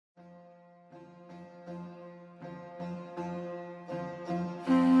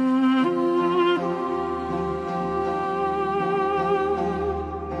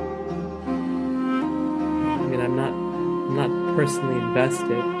personally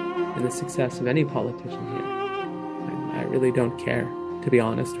invested in the success of any politician here. I really don't care, to be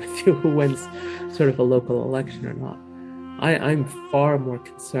honest with you, who wins sort of a local election or not. I'm far more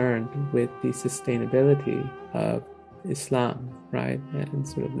concerned with the sustainability of Islam, right? And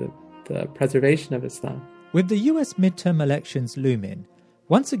sort of the preservation of Islam. With the US midterm elections looming,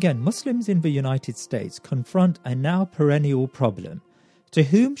 once again, Muslims in the United States confront a now perennial problem. To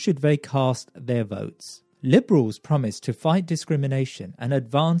whom should they cast their votes? Liberals promise to fight discrimination and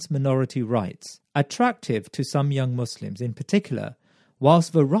advance minority rights, attractive to some young Muslims in particular,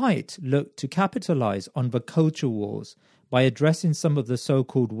 whilst the right look to capitalize on the culture wars by addressing some of the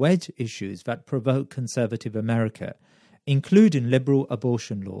so-called wedge issues that provoke conservative America, including liberal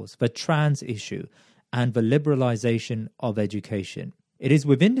abortion laws, the trans issue, and the liberalization of education. It is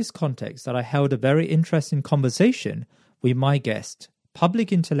within this context that I held a very interesting conversation with my guest,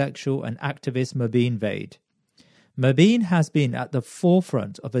 public intellectual and activist Mobeen Vaid. Mobeen has been at the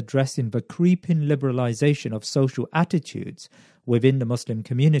forefront of addressing the creeping liberalization of social attitudes within the Muslim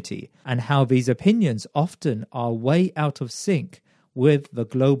community and how these opinions often are way out of sync with the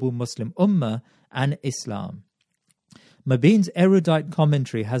global Muslim Ummah and Islam. Mobeen's erudite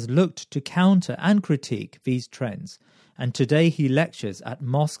commentary has looked to counter and critique these trends, and today he lectures at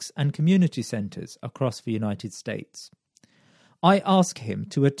mosques and community centers across the United States. I ask him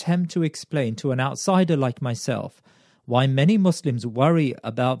to attempt to explain to an outsider like myself why many Muslims worry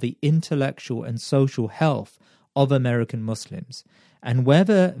about the intellectual and social health of American Muslims and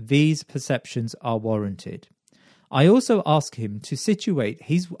whether these perceptions are warranted. I also ask him to situate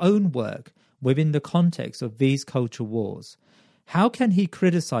his own work within the context of these culture wars. How can he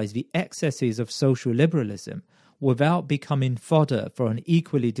criticize the excesses of social liberalism without becoming fodder for an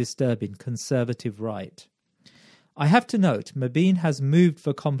equally disturbing conservative right? I have to note, Mobeen has moved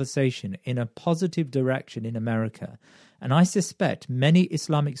the conversation in a positive direction in America, and I suspect many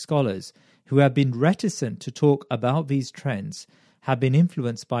Islamic scholars who have been reticent to talk about these trends have been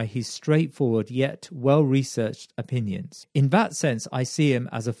influenced by his straightforward yet well-researched opinions. In that sense, I see him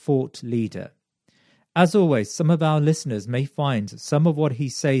as a thought leader. As always, some of our listeners may find some of what he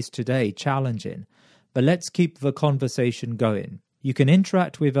says today challenging, but let's keep the conversation going. You can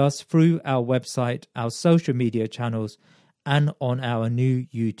interact with us through our website, our social media channels, and on our new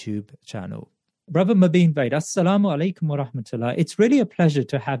YouTube channel. Brother Mobeen Vaid, Assalamu alaikum wa rahmatullah. It's really a pleasure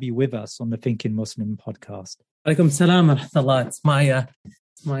to have you with us on the Thinking Muslim podcast. Alaikum salam wa rahmatullah. It's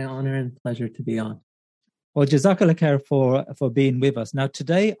my honor and pleasure to be on. Well, Jazakallah khair for being with us. Now,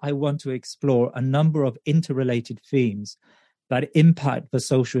 today I want to explore a number of interrelated themes that impact the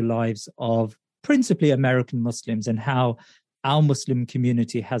social lives of principally American Muslims and how our Muslim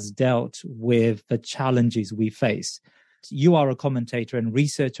community has dealt with the challenges we face. You are a commentator and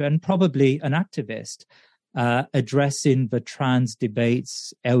researcher and probably an activist addressing the trans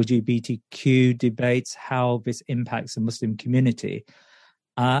debates, LGBTQ debates, how this impacts the Muslim community.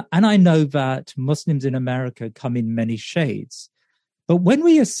 And I know that Muslims in America come in many shades. But when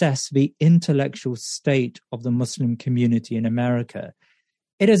we assess the intellectual state of the Muslim community in America,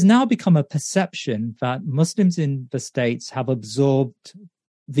 it has now become a perception that Muslims in the States have absorbed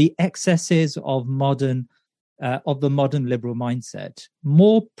the excesses of the modern liberal mindset,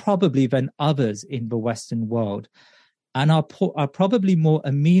 more probably than others in the Western world, and are probably more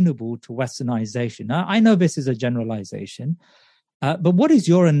amenable to Westernization. Now, I know this is a generalization, but what is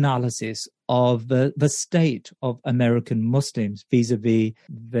your analysis of the state of American Muslims vis-a-vis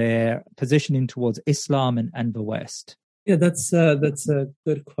their positioning towards Islam and the West? Yeah, that's a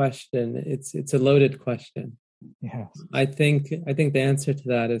good question. It's a loaded question. Yes. I think the answer to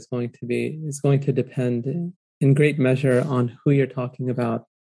that is going to depend in great measure on who you're talking about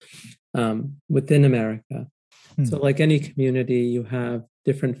within America. So like any community, you have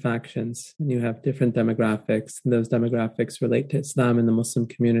different factions and you have different demographics. And those demographics relate to Islam and the Muslim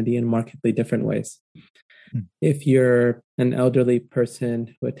community in markedly different ways. If you're an elderly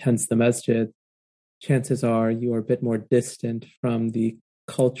person who attends the masjid, chances are you are a bit more distant from the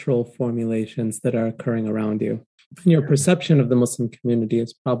cultural formulations that are occurring around you. And your perception of the Muslim community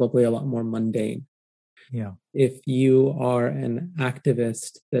is probably a lot more mundane. Yeah. If you are an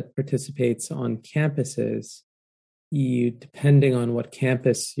activist that participates on campuses, depending on what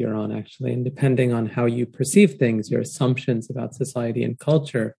campus you're on, actually, and depending on how you perceive things, your assumptions about society and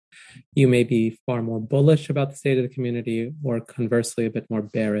culture, you may be far more bullish about the state of the community or conversely a bit more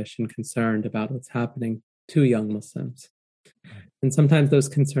bearish and concerned about what's happening to young Muslims. And sometimes those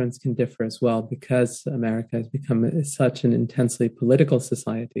concerns can differ as well because America has become such an intensely political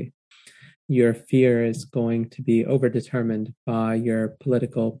society. your fear is going to be overdetermined by your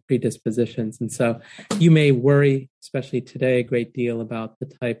political predispositions. And so you may worry, especially today, a great deal about the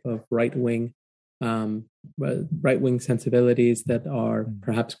type of right-wing sensibilities that are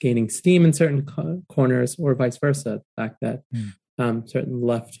perhaps gaining steam in certain corners, or vice versa. The fact that certain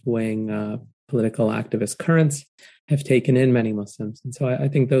left-wing political activist currents have taken in many Muslims. And so I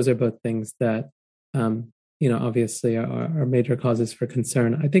think those are both things that obviously are major causes for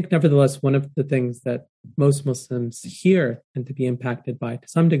concern. I think, nevertheless, one of the things that most Muslims here tend to be impacted by to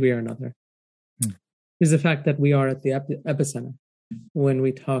some degree or another is the fact that we are at the epicenter. When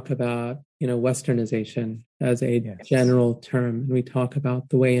we talk about, Westernization as a general term, and we talk about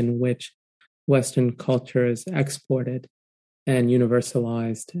the way in which Western culture is exported and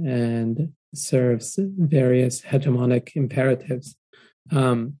universalized and serves various hegemonic imperatives,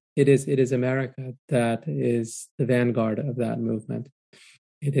 it is America that is the vanguard of that movement.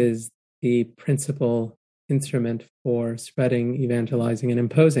 It is the principal instrument for spreading, evangelizing, and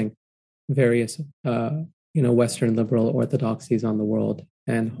imposing various, Western liberal orthodoxies on the world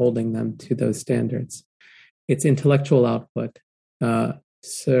and holding them to those standards. Its intellectual output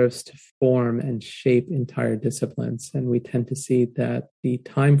serves to form and shape entire disciplines, and we tend to see that the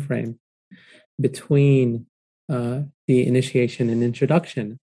time frame between the initiation and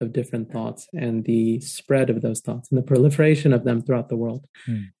introduction of different thoughts and the spread of those thoughts and the proliferation of them throughout the world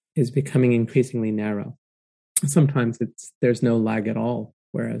is becoming increasingly narrow. Sometimes there's no lag at all,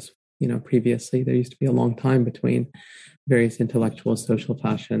 whereas previously there used to be a long time between various intellectual social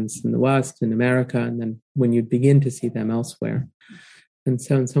fashions in the West, in America, and then when you begin to see them elsewhere. And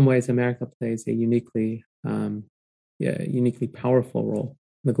so in some ways, America plays a uniquely powerful role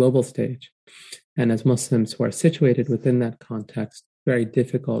on the global stage. And as Muslims who are situated within that context, very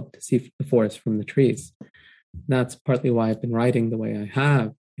difficult to see the forest from the trees. That's partly why I've been writing the way I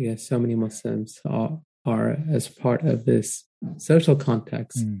have, because so many Muslims are as part of this social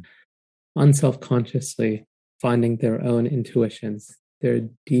context, unselfconsciously finding their own intuitions, their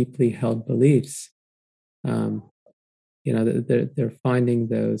deeply held beliefs. They're finding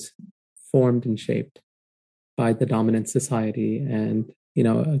those formed and shaped by the dominant society, and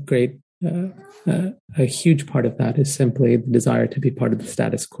a huge part of that is simply the desire to be part of the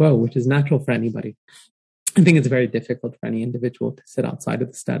status quo, which is natural for anybody. I think it's very difficult for any individual to sit outside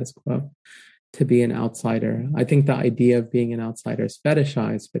of the status quo, to be an outsider. I think the idea of being an outsider is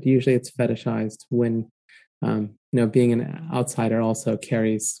fetishized, but usually it's fetishized when, being an outsider also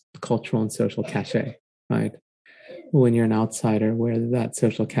carries cultural and social cachet, right? When you're an outsider where that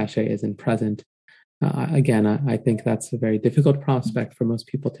social cachet isn't present, I think that's a very difficult prospect for most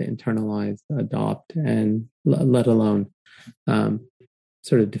people to internalize, adopt, and let alone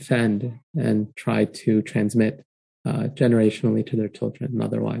sort of defend and try to transmit generationally to their children and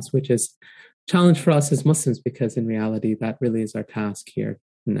otherwise, which is a challenge for us as Muslims, because in reality, that really is our task here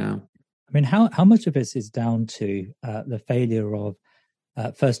now. I mean, how much of this is down to the failure of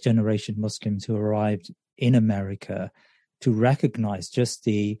first-generation Muslims who arrived in America to recognize just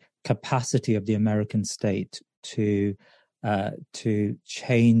the capacity of the American state to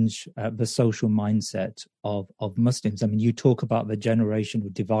change the social mindset of Muslims? I mean, you talk about the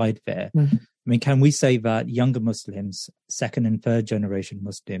generational divide there. I mean, can we say that younger Muslims, second and third generation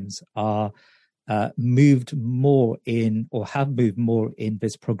Muslims, are moved more in, or have moved more in,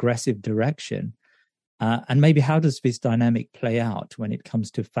 this progressive direction? And maybe how does this dynamic play out when it comes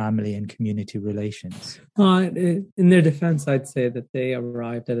to family and community relations? In their defense, I'd say that they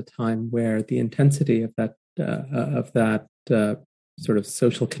arrived at a time where the intensity of that sort of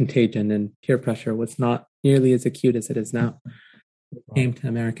social contagion and peer pressure was not nearly as acute as it is now. They came to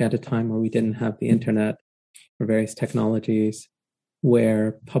America at a time where we didn't have the internet or various technologies,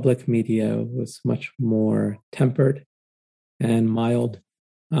 where public media was much more tempered and mild.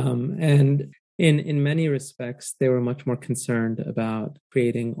 And in many respects, they were much more concerned about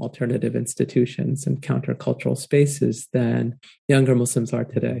creating alternative institutions and countercultural spaces than younger Muslims are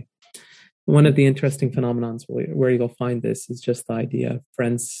today. One of the interesting phenomena where you'll find this is just the idea of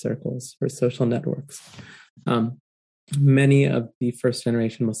friends circles or social networks. Many of the first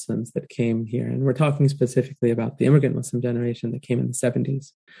generation Muslims that came here, and we're talking specifically about the immigrant Muslim generation that came in the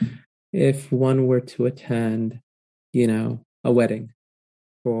 70s, if one were to attend, a wedding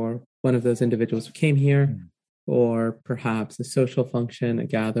for one of those individuals who came here, or perhaps a social function, a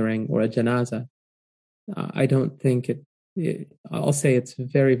gathering, or a janaza, I don't think I'll say it's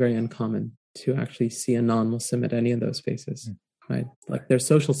very, very uncommon to actually see a non-Muslim at any of those spaces, right? Like their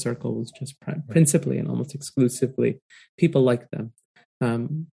social circle was just principally and almost exclusively people like them,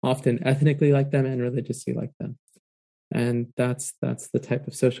 often ethnically like them and religiously like them. And that's the type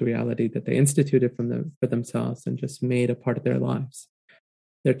of social reality that they instituted for themselves and just made a part of their lives.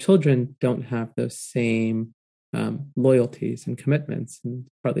 Their children don't have those same loyalties and commitments, and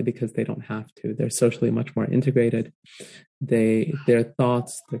partly because they don't have to. They're socially much more integrated. Their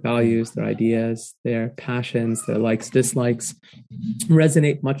thoughts, their values, their ideas, their passions, their likes, dislikes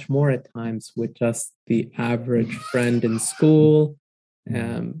resonate much more at times with just the average friend in school.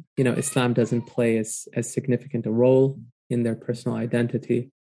 Islam doesn't play as significant a role in their personal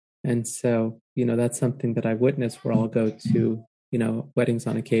identity. And so, that's something that I've witnessed where I'll go to, weddings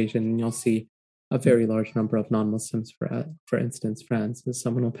on occasion, and you'll see a very large number of non-Muslims, for instance, friends. As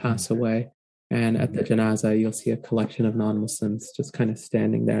someone will pass away, and at the janazah, you'll see a collection of non-Muslims just kind of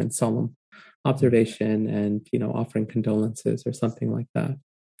standing there in solemn observation and, offering condolences or something like that.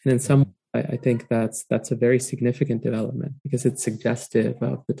 And in some I think that's a very significant development because it's suggestive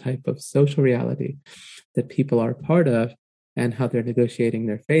of the type of social reality that people are a part of and how they're negotiating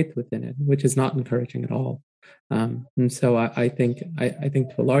their faith within it, which is not encouraging at all. And so I think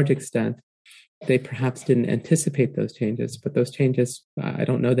to a large extent, they perhaps didn't anticipate those changes, but those changes, I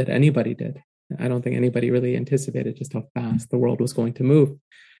don't know that anybody did. I don't think anybody really anticipated just how fast the world was going to move,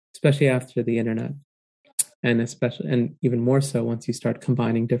 especially after the internet. And even more so once you start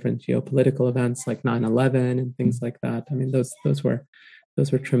combining different geopolitical events like 9/11 and things like that. I mean, those were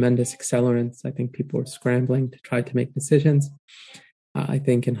tremendous accelerants. I think people were scrambling to try to make decisions. I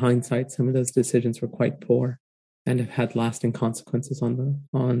think in hindsight, some of those decisions were quite poor and have had lasting consequences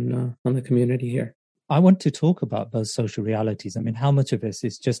on the community here. I want to talk about those social realities. I mean, how much of this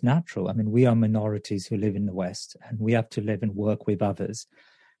is just natural? I mean, we are minorities who live in the West, and we have to live and work with others.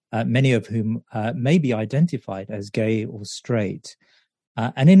 Many of whom may be identified as gay or straight.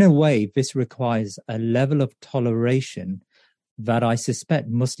 And in a way, this requires a level of toleration that I suspect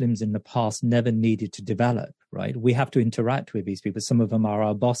Muslims in the past never needed to develop, right? We have to interact with these people. Some of them are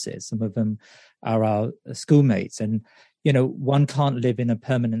our bosses. Some of them are our schoolmates. And, one can't live in a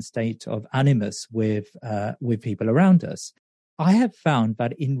permanent state of animus with people around us. I have found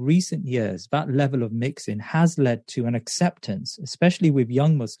that in recent years, that level of mixing has led to an acceptance, especially with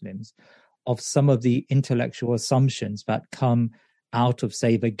young Muslims, of some of the intellectual assumptions that come out of,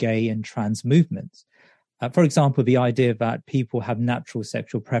 say, the gay and trans movements. For example, the idea that people have natural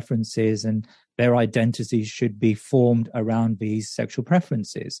sexual preferences and their identities should be formed around these sexual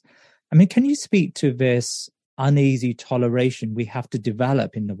preferences. I mean, can you speak to this uneasy toleration we have to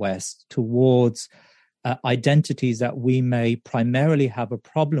develop in the West towards identities that we may primarily have a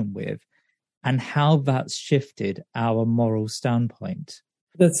problem with, and how that's shifted our moral standpoint?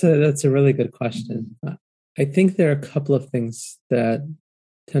 That's a really good question. I think there are a couple of things that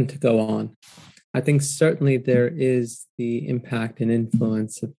tend to go on. I think certainly there is the impact and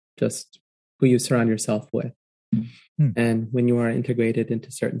influence of just who you surround yourself with. And when you are integrated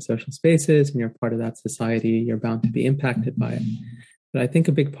into certain social spaces and you're part of that society, you're bound to be impacted by it. But I think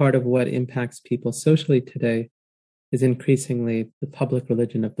a big part of what impacts people socially today is increasingly the public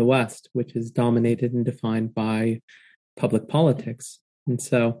religion of the West, which is dominated and defined by public politics. And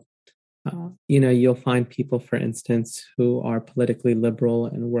so, you'll find people, for instance, who are politically liberal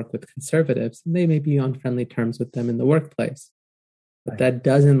and work with conservatives, and they may be on friendly terms with them in the workplace. But that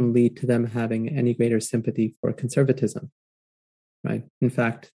doesn't lead to them having any greater sympathy for conservatism. Right. In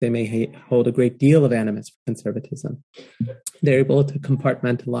fact, they may hold a great deal of animus for conservatism. They're able to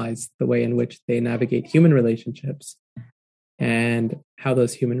compartmentalize the way in which they navigate human relationships and how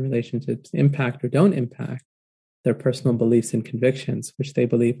those human relationships impact or don't impact their personal beliefs and convictions, which they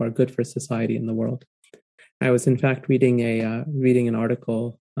believe are good for society and the world. I was, in fact, reading an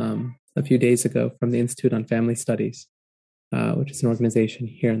article a few days ago from the Institute on Family Studies, which is an organization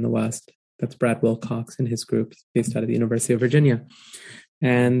here in the West. That's Brad Wilcox and his group based out of the University of Virginia.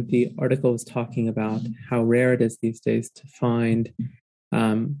 And the article was talking about how rare it is these days to find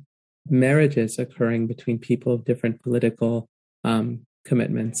marriages occurring between people of different political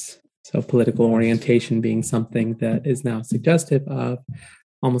commitments. So political orientation being something that is now suggestive of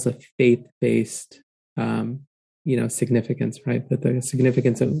almost a faith-based, significance, right? That the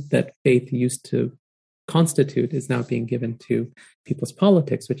significance of that faith used to constitute is now being given to people's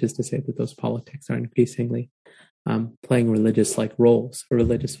politics, which is to say that those politics are increasingly playing religious-like roles or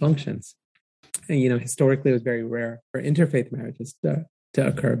religious functions. And, historically, it was very rare for interfaith marriages to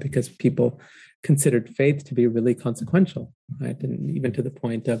occur because people considered faith to be really consequential, right? And even to the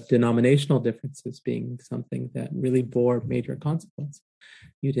point of denominational differences being something that really bore major consequence.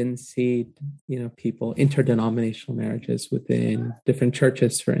 You didn't see, people interdenominational marriages within different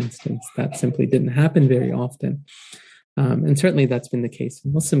churches, for instance. That simply didn't happen very often. And certainly that's been the case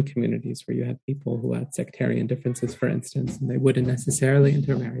in Muslim communities where you had people who had sectarian differences, for instance, and they wouldn't necessarily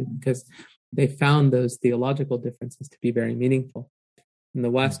intermarry because they found those theological differences to be very meaningful. In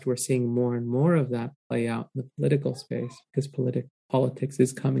the West, we're seeing more and more of that play out in the political space because politics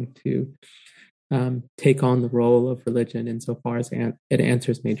is coming to take on the role of religion insofar as it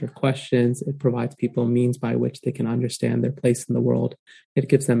answers major questions. It provides people means by which they can understand their place in the world. It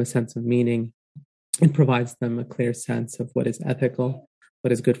gives them a sense of meaning. It provides them a clear sense of what is ethical,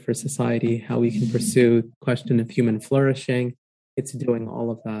 what is good for society, how we can pursue the question of human flourishing. It's doing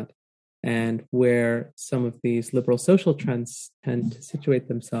all of that. And where some of these liberal social trends tend to situate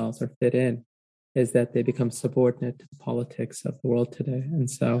themselves or fit in is that they become subordinate to the politics of the world today. And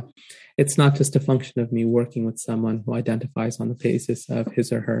so it's not just a function of me working with someone who identifies on the basis of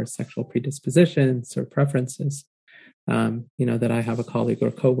his or her sexual predispositions or preferences, that I have a colleague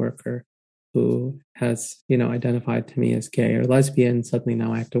or coworker who has, identified to me as gay or lesbian. Suddenly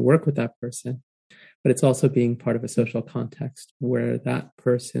now I have to work with that person. But it's also being part of a social context where that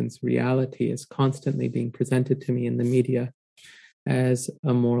person's reality is constantly being presented to me in the media as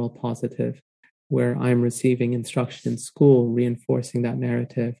a moral positive, where I'm receiving instruction in school, reinforcing that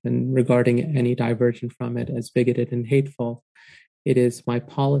narrative and regarding any diversion from it as bigoted and hateful. It is my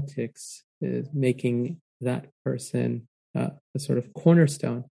politics is making that person a sort of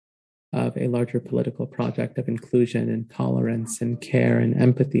cornerstone of a larger political project of inclusion and tolerance and care and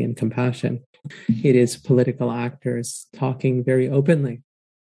empathy and compassion. It is political actors talking very openly,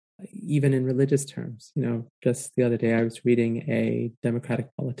 even in religious terms. Just the other day, I was reading a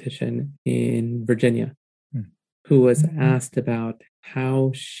Democratic politician in Virginia who was asked about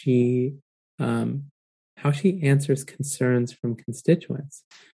how she answers concerns from constituents.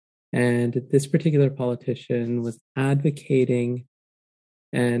 And this particular politician was advocating,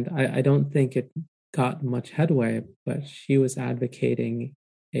 and I don't think it got much headway, but she was advocating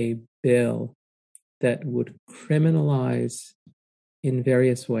a bill that would criminalize in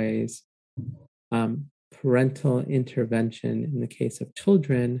various ways parental intervention in the case of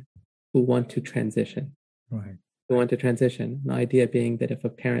children who want to transition. Right. Who want to transition. The idea being that if a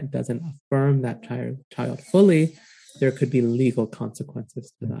parent doesn't affirm that child fully, there could be legal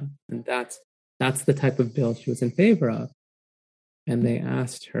consequences to that. And that's the type of bill she was in favor of. And they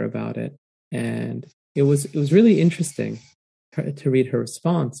asked her about it. And it was really interesting to read her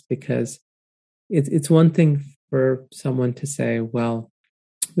response, because it's one thing for someone to say, well,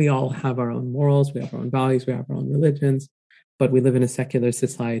 we all have our own morals, we have our own values, we have our own religions, but we live in a secular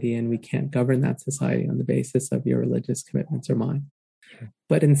society and we can't govern that society on the basis of your religious commitments or mine. Sure.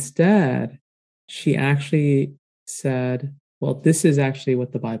 But instead, she actually said, well, this is actually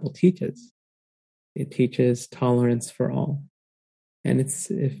what the Bible teaches. It teaches tolerance for all. And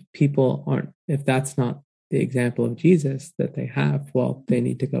if that's not the example of Jesus that they have, well, they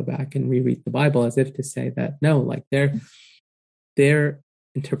need to go back and reread the Bible, as if to say that, no, like their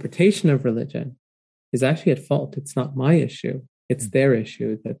interpretation of religion is actually at fault. It's not my issue. It's their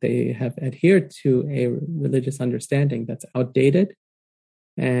issue that they have adhered to a religious understanding that's outdated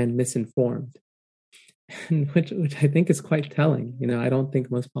and misinformed, which I think is quite telling. I don't think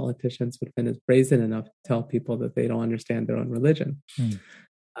most politicians would have been as brazen enough to tell people that they don't understand their own religion.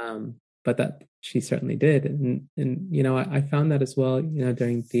 But that she certainly did. And I found that as well,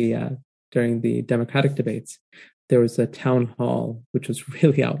 during the Democratic debates. There was a town hall, which was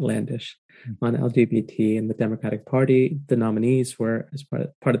really outlandish on LGBT and the Democratic Party. The nominees were as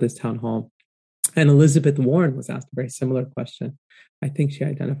part of this town hall. And Elizabeth Warren was asked a very similar question. I think she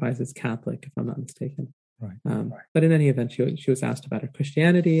identifies as Catholic, if I'm not mistaken. Right. But in any event, she was asked about her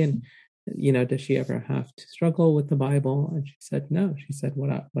Christianity and, does she ever have to struggle with the Bible? And she said, no. She said, what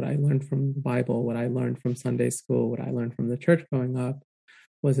I learned from the Bible, what I learned from Sunday school, what I learned from the church growing up,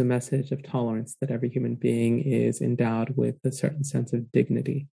 was a message of tolerance, that every human being is endowed with a certain sense of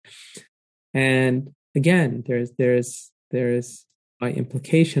dignity. And again, there's by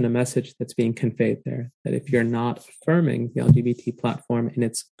implication a message that's being conveyed there, that if you're not affirming the LGBT platform in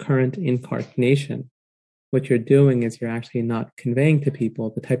its current incarnation, what you're doing is you're actually not conveying to people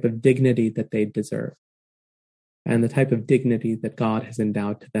the type of dignity that they deserve and the type of dignity that God has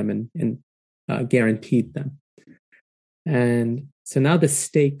endowed to them and guaranteed them. And so now the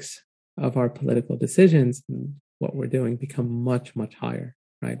stakes of our political decisions and what we're doing become much, much higher,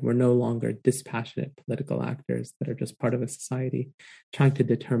 right? We're no longer dispassionate political actors that are just part of a society trying to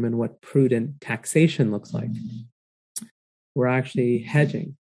determine what prudent taxation looks like. We're actually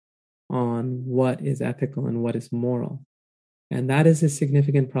hedging on what is ethical and what is moral. And that is a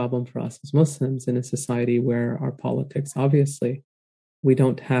significant problem for us as Muslims in a society where our politics obviously we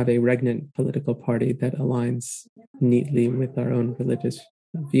don't have a regnant political party that aligns neatly with our own religious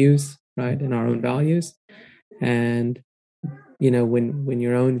views, right, and our own values. And when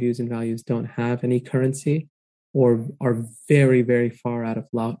your own views and values don't have any currency or are very, very far out of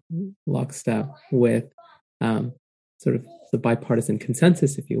lockstep with sort of the bipartisan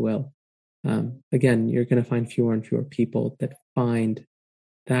consensus, if you will, again, you're going to find fewer and fewer people that find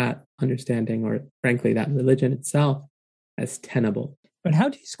that understanding, or frankly, that religion itself, as tenable. But how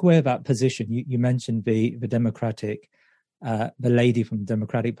do you square that position? You mentioned the Democratic, the lady from the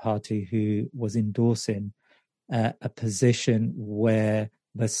Democratic Party who was endorsing a position where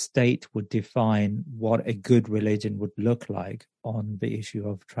the state would define what a good religion would look like on the issue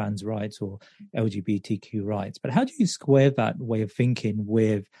of trans rights or LGBTQ rights. But how do you square that way of thinking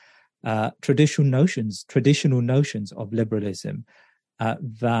with traditional notions of liberalism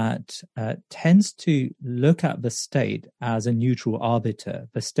that tends to look at the state as a neutral arbiter?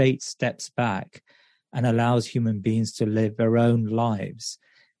 The state steps back and allows human beings to live their own lives,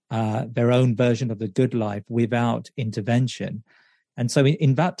 their own version of the good life without intervention. And so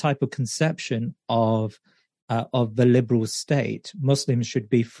in that type of conception of the liberal state, Muslims should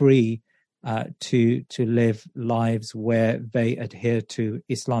be free to live lives where they adhere to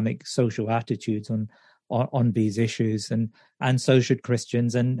Islamic social attitudes on these issues, and so should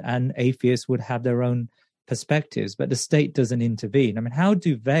Christians, and atheists would have their own perspectives, but the state doesn't intervene. I mean, how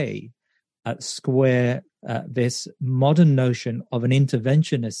do they square this modern notion of an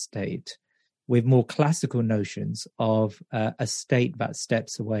interventionist state with more classical notions of a state that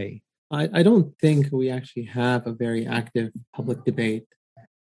steps away? I don't think we actually have a very active public debate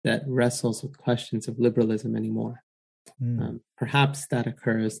that wrestles with questions of liberalism anymore. Perhaps that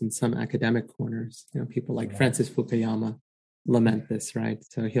occurs in some academic corners. People like Francis Fukuyama lament this, right?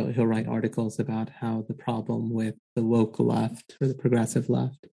 So he'll write articles about how the problem with the woke left or the progressive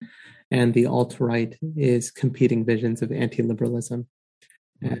left and the alt-right is competing visions of anti-liberalism.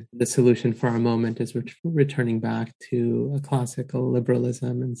 And the solution for our moment is returning back to a classical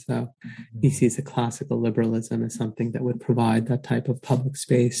liberalism. And so he sees a classical liberalism as something that would provide that type of public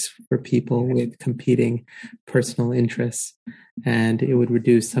space for people with competing personal interests. And it would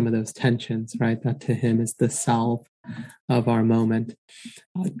reduce some of those tensions, right? That to him is the salve of our moment.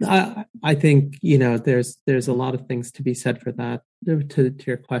 I think, there's a lot of things to be said for that. To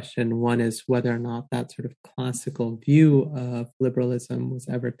your question, one is whether or not that sort of classical view of liberalism was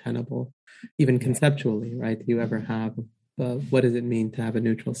ever tenable, even conceptually, right? Do you ever have, what does it mean to have a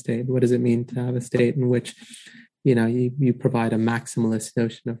neutral state? What does it mean to have a state in which, you provide a maximalist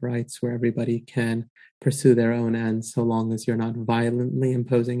notion of rights where everybody can pursue their own ends so long as you're not violently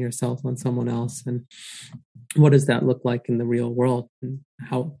imposing yourself on someone else? And what does that look like in the real world? And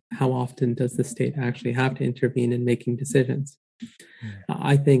how often does the state actually have to intervene in making decisions?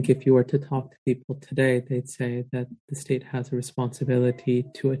 I think if you were to talk to people today, they'd say that the state has a responsibility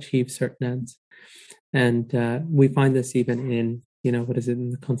to achieve certain ends. And we find this even in, what is it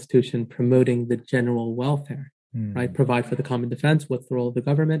in the Constitution, promoting the general welfare, right? Provide for the common defense. What's the role of the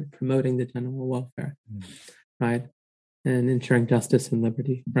government? Promoting the general welfare, right? And ensuring justice and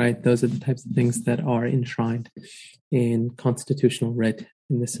liberty, right? Those are the types of things that are enshrined in constitutional writ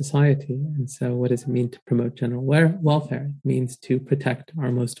in this society. And so what does it mean to promote general welfare? It means to protect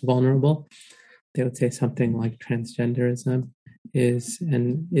our most vulnerable. They would say something like transgenderism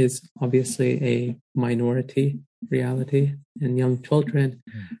is obviously a minority reality, and young children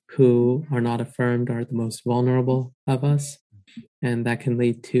who are not affirmed are the most vulnerable of us. And that can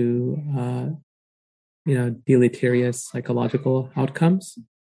lead to deleterious psychological outcomes.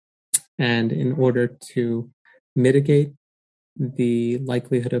 And in order to mitigate the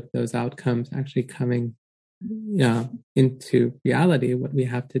likelihood of those outcomes actually coming into reality, what we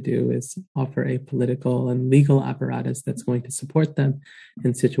have to do is offer a political and legal apparatus that's going to support them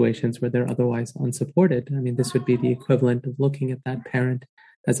in situations where they're otherwise unsupported. I mean, this would be the equivalent of looking at that parent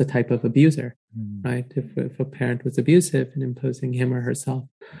as a type of abuser, right? If a parent was abusive and imposing him or herself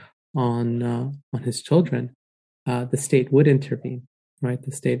on his children, the state would intervene, right?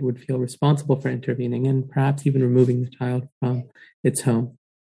 The state would feel responsible for intervening and perhaps even removing the child from its home.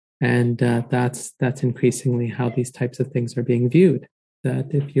 And that's increasingly how these types of things are being viewed. That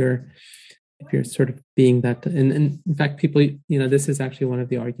if you're sort of being that, and in fact, people, this is actually one of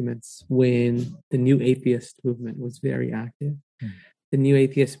the arguments when the new atheist movement was very active. The new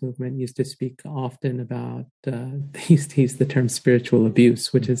atheist movement used to speak often about, they used to use the term spiritual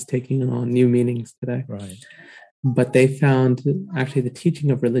abuse, which is taking on new meanings today. Right. But they found actually the teaching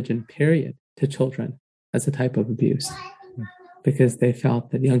of religion, period, to children as a type of abuse, because they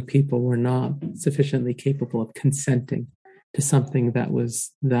felt that young people were not sufficiently capable of consenting to something that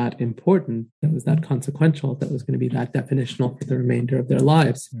was that important, that was that consequential, that was going to be that definitional for the remainder of their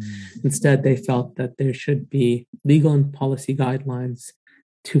lives. Instead, they felt that there should be legal and policy guidelines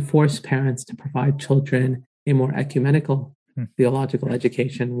to force parents to provide children a more ecumenical theological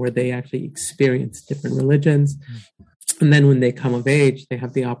education where they actually experience different religions. And then when they come of age, they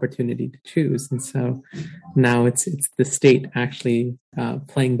have the opportunity to choose. And so now it's the state actually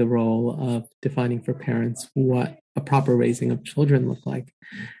playing the role of defining for parents what a proper raising of children look like.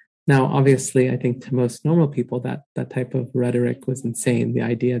 Now, obviously, I think to most normal people, that type of rhetoric was insane. The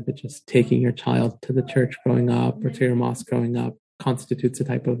idea that just taking your child to the church growing up or to your mosque growing up constitutes a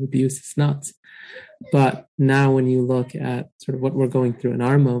type of abuse is nuts. But now when you look at sort of what we're going through in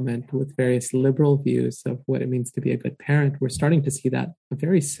our moment with various liberal views of what it means to be a good parent, we're starting to see that a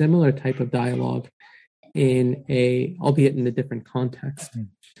very similar type of dialogue albeit in a different context.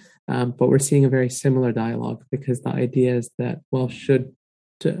 But we're seeing a very similar dialogue because the idea is that, well,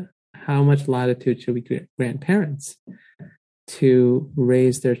 how much latitude should we grant parents to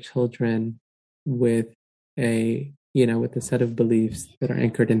raise their children with a set of beliefs that are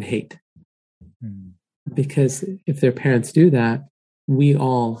anchored in hate? Because if their parents do that, we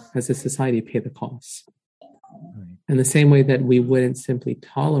all as a society pay the costs. In the same way that we wouldn't simply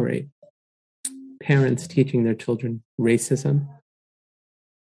tolerate parents teaching their children racism,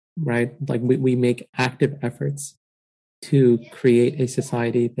 right? Like we make active efforts to create a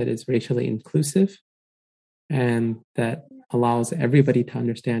society that is racially inclusive and that allows everybody to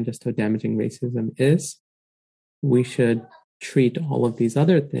understand just how damaging racism is. We should treat all of these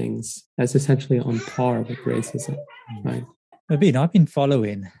other things as essentially on par with racism, right? Mobeen, I've been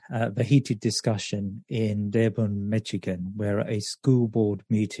following the heated discussion in Dearborn, Michigan, where a school board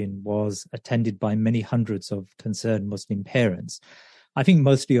meeting was attended by many hundreds of concerned Muslim parents, I think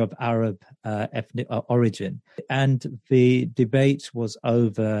mostly of Arab ethnic origin. And the debate was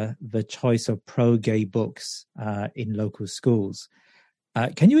over the choice of pro-gay books in local schools.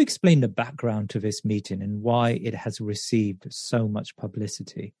 Can you explain the background to this meeting and why it has received so much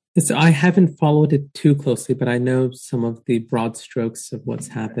publicity? So I haven't followed it too closely, but I know some of the broad strokes of what's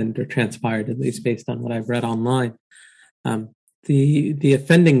happened or transpired, at least based on what I've read online. The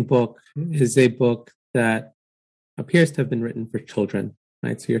offending book is a book that appears to have been written for children,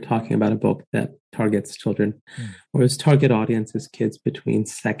 right? So you're talking about a book that targets children, or its target audience is kids between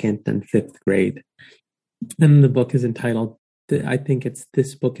 2nd and 5th grade. And the book is entitled, I think it's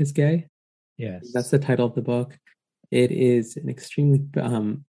This Book is Gay. Yes. That's the title of the book. It is an extremely,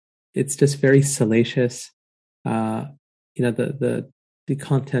 it's just very salacious. The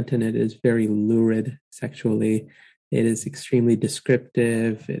content in it is very lurid sexually. It is extremely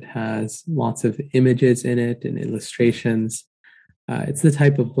descriptive. It has lots of images in it and illustrations. It's the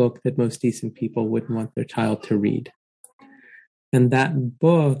type of book that most decent people wouldn't want their child to read. And that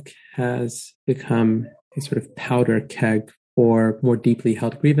book has become a sort of powder keg for more deeply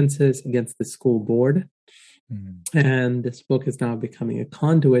held grievances against the school board. And this book is now becoming a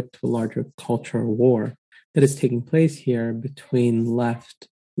conduit to a larger cultural war that is taking place here between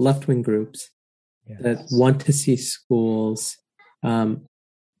left-wing groups that want to see schools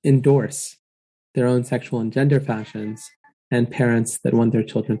endorse their own sexual and gender fashions and parents that want their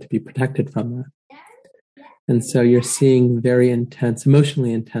children to be protected from that. And so you're seeing very intense,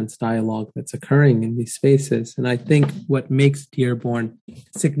 emotionally intense dialogue that's occurring in these spaces. And I think what makes Dearborn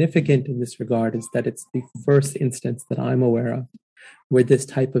significant in this regard is that it's the first instance that I'm aware of where this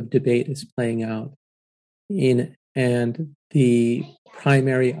type of debate is playing out and the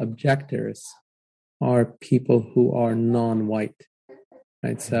primary objectors are people who are non-white,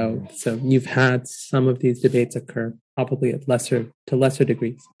 right? So you've had some of these debates occur probably to lesser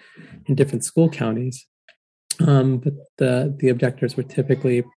degrees in different school counties. But the objectors were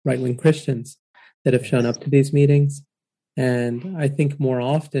typically right-wing Christians that have shown up to these meetings. And I think more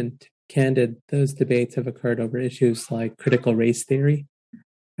often, candid, those debates have occurred over issues like critical race theory.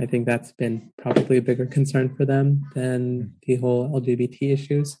 I think that's been probably a bigger concern for them than the whole LGBT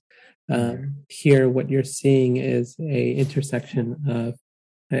issues. Here, what you're seeing is a intersection of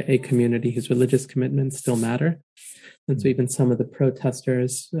a community whose religious commitments still matter. And so even some of the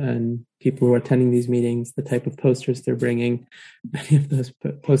protesters and people who are attending these meetings, the type of posters they're bringing, many of those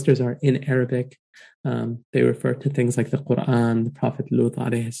posters are in Arabic. They refer to things like the Quran, the Prophet Lut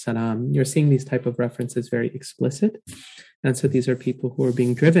alayhi salam. You're seeing these type of references very explicit. And so these are people who are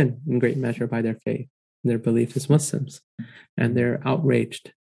being driven in great measure by their faith and their belief as Muslims. And they're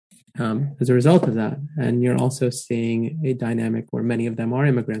outraged as a result of that. And you're also seeing a dynamic where many of them are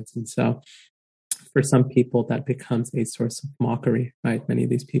immigrants. And so for some people, that becomes a source of mockery, right? Many of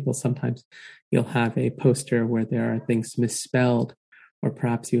these people, sometimes you'll have a poster where there are things misspelled, or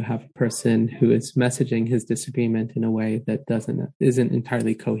perhaps you have a person who is messaging his disagreement in a way that isn't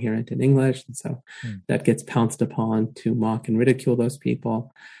entirely coherent in English. And so that gets pounced upon to mock and ridicule those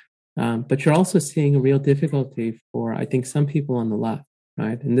people. But you're also seeing a real difficulty for, I think, some people on the left,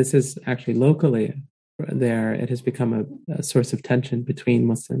 right? And this is actually locally there. It has become a source of tension between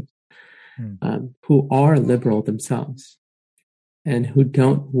Muslims who are liberal themselves and who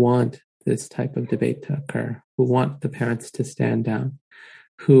don't want this type of debate to occur, who want the parents to stand down,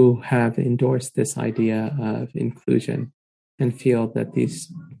 who have endorsed this idea of inclusion and feel that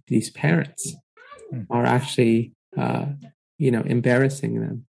these parents are actually, embarrassing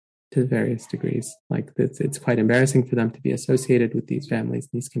them to various degrees. Like it's quite embarrassing for them to be associated with these families,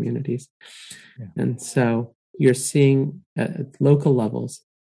 these communities. Yeah. And so you're seeing at local levels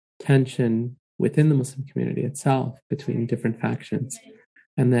tension within the Muslim community itself between different factions.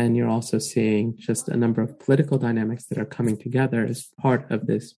 And then you're also seeing just a number of political dynamics that are coming together as part of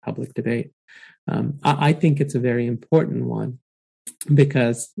this public debate. I think it's a very important one,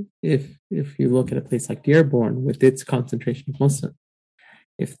 because if you look at a place like Dearborn with its concentration of Muslims,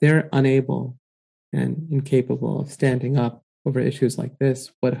 if they're unable and incapable of standing up over issues like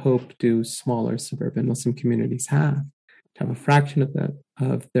this, what hope do smaller suburban Muslim communities have? To have a fraction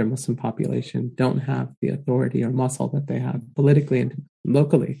of their Muslim population don't have the authority or muscle that they have politically and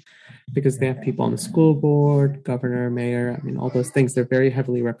locally, because they have people on the school board, governor, mayor, all those things. They're very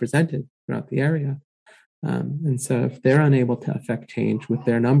heavily represented throughout the area. And so if they're unable to affect change with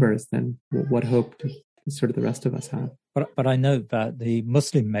their numbers, then what hope do sort of the rest of us have? But I note that the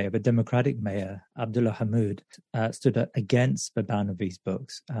Muslim mayor, the Democratic mayor, Abdullah Hamoud, stood against the ban of these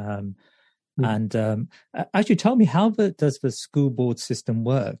books. And actually, tell me, how does the school board system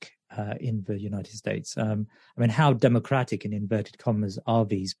work in the United States? How democratic, in inverted commas, are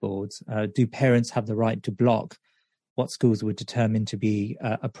these boards? Do parents have the right to block what schools would determine to be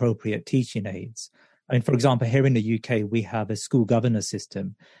appropriate teaching aids? For example, here in the UK, we have a school governor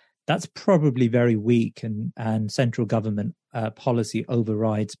system. That's probably very weak, and central government policy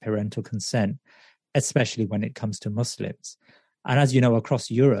overrides parental consent, especially when it comes to Muslims. And as you know, across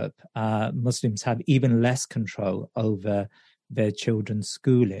Europe, Muslims have even less control over their children's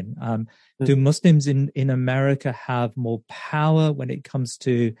schooling. Do Muslims in America have more power when it comes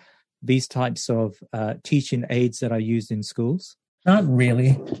to these types of teaching aids that are used in schools? Not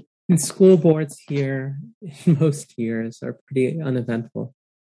really. And school boards here in most years are pretty uneventful.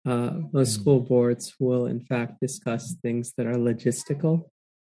 Most school boards will, in fact, discuss things that are logistical,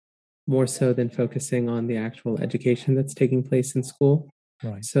 more so than focusing on the actual education that's taking place in school.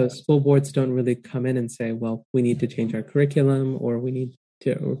 Right. So school boards don't really come in and say, well, we need to change our curriculum, or we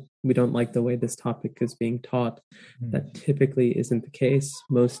don't like the way this topic is being taught. That typically isn't the case.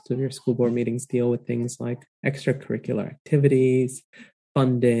 Most of your school board meetings deal with things like extracurricular activities,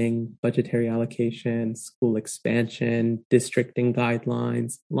 funding, budgetary allocation, school expansion, districting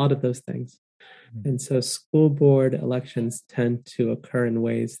guidelines, a lot of those things. And so school board elections tend to occur in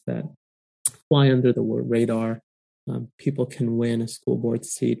ways that fly under the radar. People can win a school board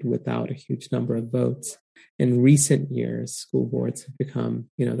seat without a huge number of votes. In recent years, school boards have become,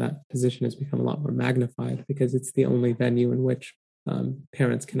 that position has become a lot more magnified, because it's the only venue in which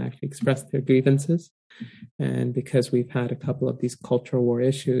parents can actually express their grievances. And because we've had a couple of these cultural war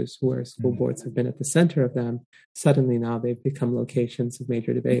issues where school boards have been at the center of them, suddenly now they've become locations of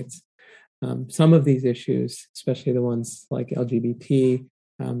major debates. Some of these issues, especially the ones like LGBT,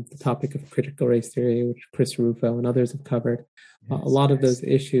 the topic of critical race theory, which Chris Rufo and others have covered, a lot of those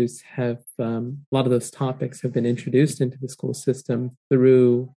issues a lot of those topics have been introduced into the school system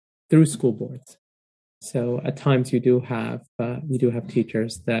through school boards. So at times you do have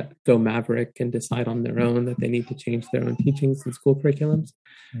teachers that go maverick and decide on their own that they need to change their own teachings and school curriculums.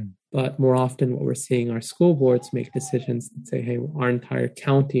 But more often what we're seeing are school boards make decisions that say, hey, our entire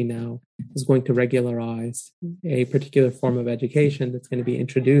county now is going to regularize a particular form of education that's going to be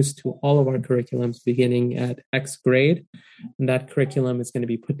introduced to all of our curriculums beginning at X grade. And that curriculum is going to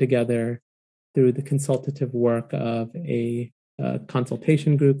be put together through the consultative work of a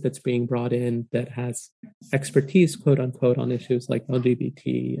consultation group that's being brought in that has expertise, quote unquote, on issues like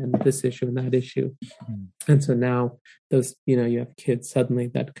LGBT and this issue and that issue. And so now those, you have kids suddenly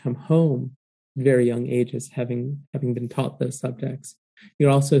that come home very young ages having been taught those subjects.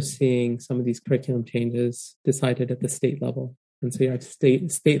 You're also seeing some of these curriculum changes decided at the state level. And so you have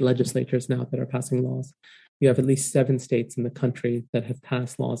state legislatures now that are passing laws. You have at least 7 states in the country that have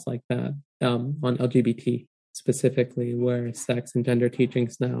passed laws like that on LGBT specifically, where sex and gender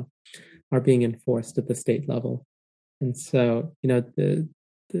teachings now are being enforced at the state level. And so, there's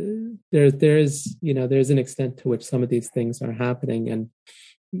an extent to which some of these things are happening. And,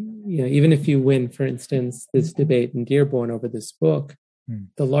 even if you win, for instance, this debate in Dearborn over this book,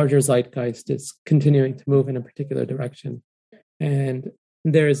 the larger zeitgeist is continuing to move in a particular direction. And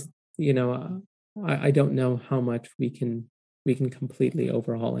there's, I don't know how much we can completely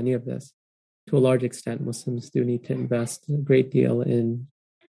overhaul any of this. To a large extent, Muslims do need to invest a great deal in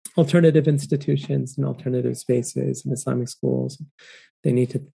alternative institutions and alternative spaces and Islamic schools. They need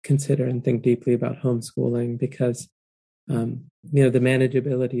to consider and think deeply about homeschooling because, the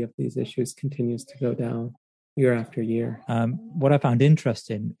manageability of these issues continues to go down year after year. What I found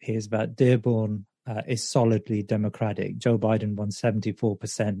interesting is that Dearborn is solidly Democratic. Joe Biden won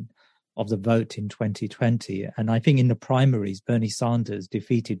 74% of the vote in 2020. And I think in the primaries, Bernie Sanders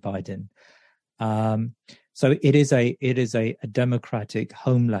defeated Biden. So it is a democratic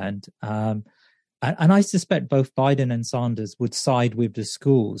homeland. And I suspect both Biden and Sanders would side with the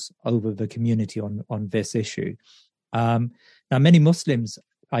schools over the community on this issue. Now, many Muslims,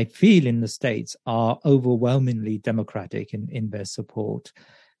 I feel, in the States are overwhelmingly democratic in their support.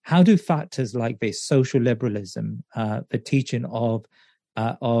 How do factors like this, social liberalism, the teaching of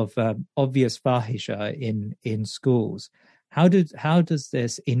obvious fahisha in schools, how does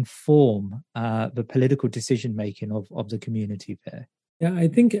this inform the political decision making of the community there? Yeah, I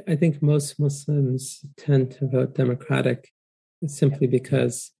think most Muslims tend to vote Democratic simply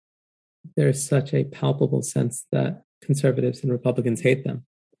because there's such a palpable sense that conservatives and Republicans hate them,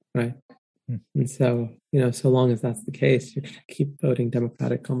 right? And so, so long as that's the case, you're going to keep voting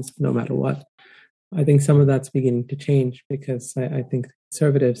Democratic almost no matter what. I think some of that's beginning to change because I think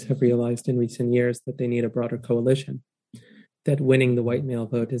conservatives have realized in recent years that they need a broader coalition, that winning the white male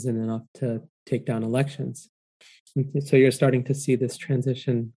vote isn't enough to take down elections. And so you're starting to see this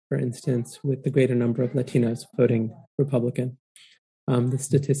transition, for instance, with the greater number of Latinos voting Republican. The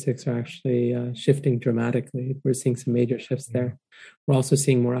statistics are actually shifting dramatically. We're seeing some major shifts there. We're also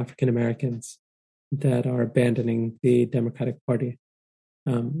seeing more African Americans that are abandoning the Democratic Party.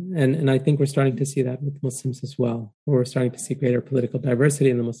 And I think we're starting to see that with Muslims as well. We're starting to see greater political diversity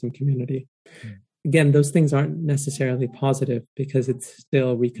in the Muslim community. Again, those things aren't necessarily positive because it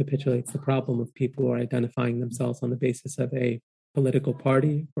still recapitulates the problem of people who are identifying themselves on the basis of a political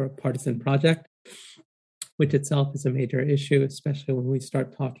party or a partisan project, which itself is a major issue, especially when we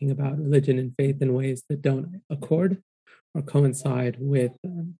start talking about religion and faith in ways that don't accord or coincide with,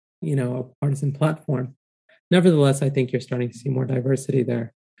 a partisan platform. Nevertheless, I think you're starting to see more diversity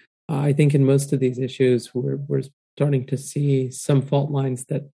there. I think in most of these issues, we're starting to see some fault lines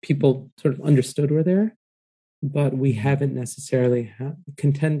that people sort of understood were there, but we haven't necessarily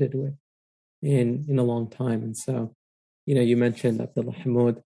contended with in a long time. And so, you mentioned Abdullah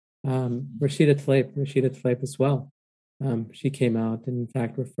Hamoud, Rashida Tlaib as well. She came out and in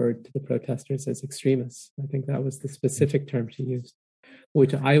fact referred to the protesters as extremists. I think that was the specific term she used,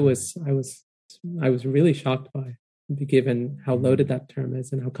 which I was really shocked by, given how loaded that term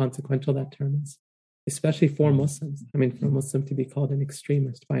is and how consequential that term is, especially for Muslims. I mean, for a Muslim to be called an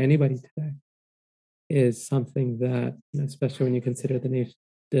extremist by anybody today is something that, especially when you consider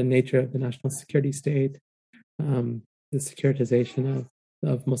the nature of the national security state, the securitization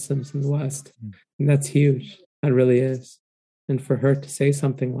of Muslims in the West. And that's huge. That really is. And for her to say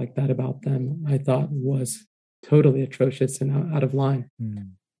something like that about them, I thought was totally atrocious and out of line.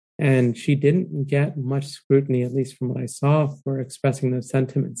 And she didn't get much scrutiny, at least from what I saw, for expressing those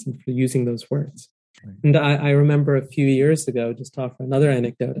sentiments and for using those words. And I remember a few years ago, just talk for another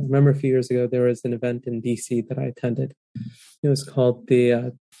anecdote. I remember a few years ago, there was an event in DC that I attended. It was called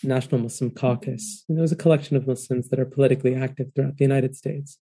the National Muslim Caucus. And it was a collection of Muslims that are politically active throughout the United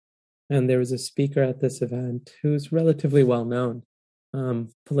States. And there was a speaker at this event who's relatively well-known,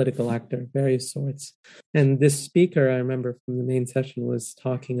 political actor, various sorts. And this speaker, I remember from the main session, was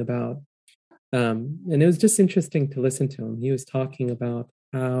talking about, and it was just interesting to listen to him. He was talking about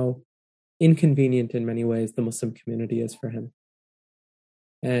how inconvenient in many ways the Muslim community is for him.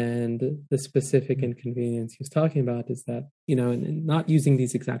 And the specific inconvenience he was talking about is that, and not using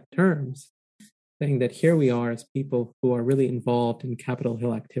these exact terms, saying that here we are as people who are really involved in Capitol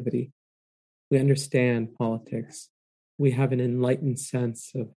Hill activity. We understand politics. We have an enlightened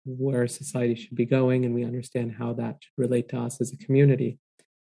sense of where society should be going, and we understand how that should relate to us as a community.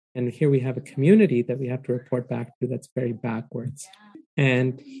 And here we have a community that we have to report back to that's very backwards.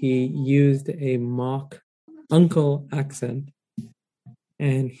 And he used a mock uncle accent.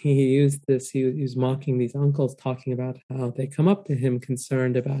 And he was mocking these uncles, talking about how they come up to him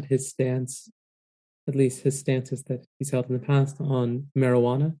concerned about his stance at least his stances that he's held in the past on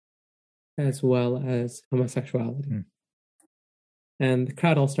marijuana as well as homosexuality. And the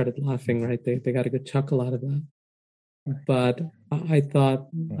crowd all started laughing, right? They got a good chuckle out of that. But I thought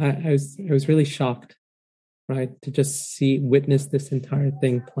I was really shocked, right, to just witness this entire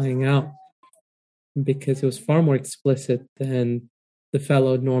thing playing out, because it was far more explicit than the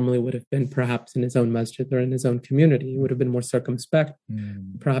fellow normally would have been, perhaps in his own masjid or in his own community. He would have been more circumspect,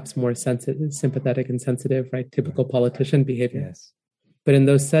 perhaps more sensitive, sympathetic and sensitive, right? Typical politician behavior. Yes. But in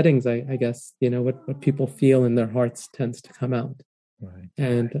those settings, I guess, what people feel in their hearts tends to come out. Right.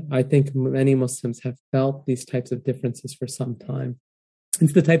 And I think many Muslims have felt these types of differences for some time.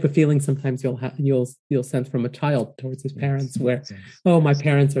 It's the type of feeling sometimes you'll sense from a child towards his parents, where, oh, my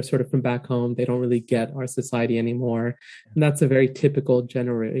parents are sort of from back home. They don't really get our society anymore. And that's a very typical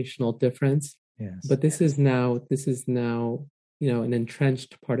generational difference. Yes. But this is now, an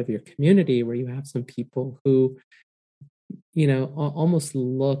entrenched part of your community where you have some people who, almost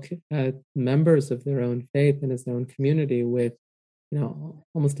look at members of their own faith and as their own community with,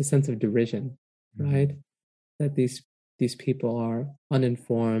 almost a sense of derision, right? That these people are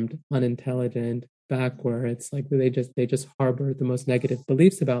uninformed, unintelligent, backwards, like they just harbor the most negative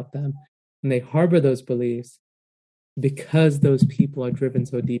beliefs about them. And they harbor those beliefs because those people are driven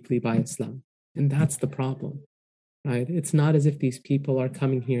so deeply by Islam. And that's the problem, right? It's not as if these people are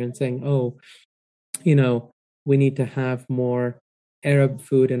coming here and saying, oh, we need to have more Arab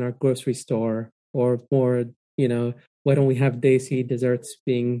food in our grocery store, or more, why don't we have desi desserts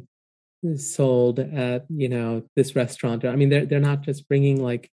being sold at, this restaurant? I mean, they're not just bringing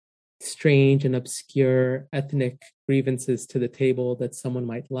like strange and obscure ethnic grievances to the table that someone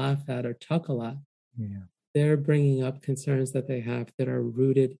might laugh at or chuckle at. Yeah. They're bringing up concerns that they have that are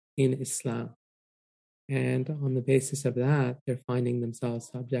rooted in Islam. And on the basis of that, they're finding themselves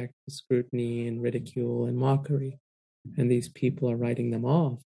subject to scrutiny and ridicule and mockery. And these people are writing them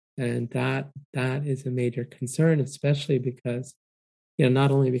off. And that is a major concern, especially because, not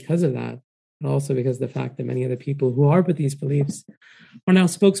only because of that, but also because of the fact that many of the people who harbor these beliefs are now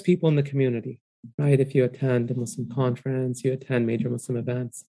spokespeople in the community, right? If you attend a Muslim conference, you attend major Muslim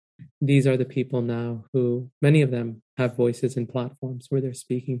events, these are the people now who, many of them, have voices and platforms where they're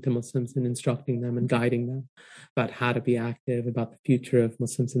speaking to Muslims and instructing them and guiding them about how to be active, about the future of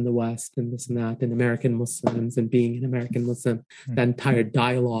Muslims in the West and this and that, and American Muslims and being an American Muslim. That entire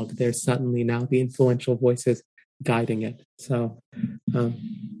dialogue, they're suddenly now the influential voices guiding it. So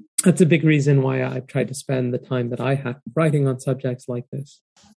that's a big reason why I've tried to spend the time that I have writing on subjects like this.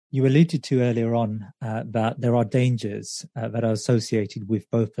 You alluded to earlier on that there are dangers that are associated with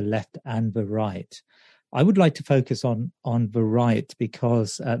both the left and the right. I would like to focus on the right,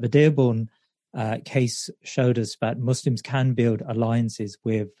 because the Dearborn case showed us that Muslims can build alliances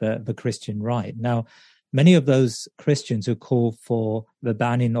with the Christian right. Now, many of those Christians who call for the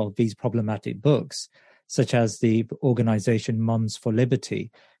banning of these problematic books, such as the organization Moms for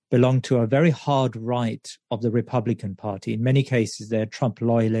Liberty, belong to a very hard right of the Republican Party. In many cases, they're Trump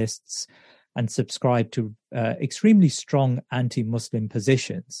loyalists and subscribe to extremely strong anti-Muslim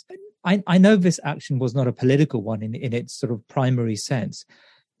positions. I know this action was not a political one in its sort of primary sense,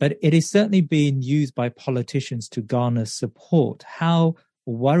 but it is certainly being used by politicians to garner support. How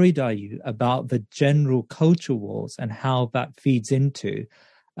worried are you about the general culture wars and how that feeds into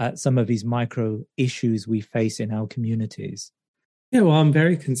some of these micro issues we face in our communities? Yeah, well, I'm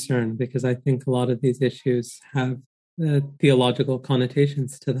very concerned because I think a lot of these issues have theological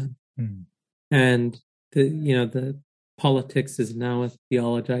connotations to them. And the politics is now a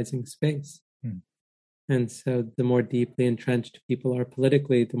theologizing space. And so the more deeply entrenched people are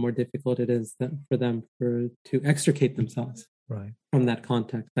politically, the more difficult it is for them to extricate themselves from that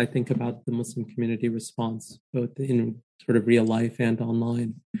context. I think about the Muslim community response, both in sort of real life and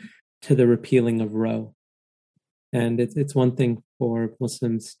online, to the repealing of Roe. And it's one thing for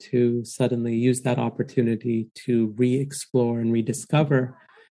Muslims to suddenly use that opportunity to re-explore and rediscover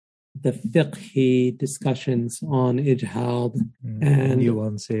the fiqhi discussions on ijhad and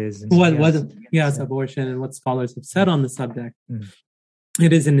nuances and abortion and what scholars have said on the subject.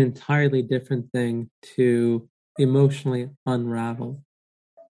 It is an entirely different thing to emotionally unravel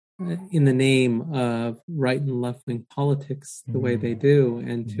in the name of right and left-wing politics the way they do,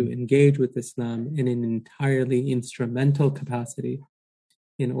 and to engage with Islam in an entirely instrumental capacity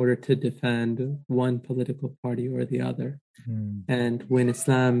in order to defend one political party or the other. And when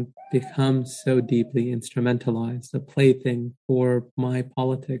Islam becomes so deeply instrumentalized, a plaything for my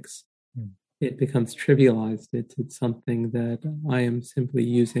politics, it becomes trivialized. It's something that I am simply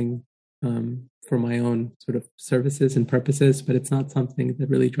using for my own sort of services and purposes, but it's not something that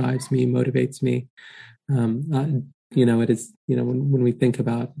really drives me, motivates me. It is, when we think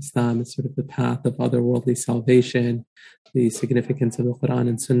about Islam as sort of the path of otherworldly salvation, the significance of the Quran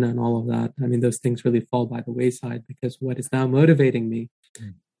and Sunnah and all of that, I mean, those things really fall by the wayside, because what is now motivating me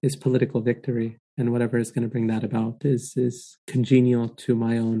is political victory, and whatever is going to bring that about is congenial to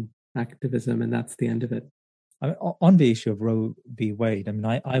my own activism, and that's the end of it. On the issue of Roe v. Wade, I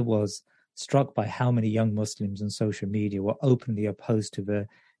mean, I was struck by how many young Muslims on social media were openly opposed to the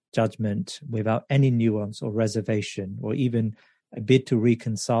judgment without any nuance or reservation, or even a bid to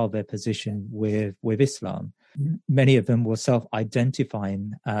reconcile their position with Islam. Many of them were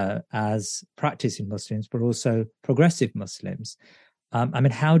self-identifying as practicing Muslims, but also progressive Muslims. I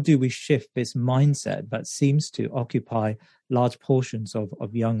mean, how do we shift this mindset that seems to occupy large portions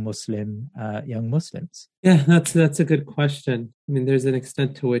of young Muslims? Yeah, that's a good question. I mean, there's an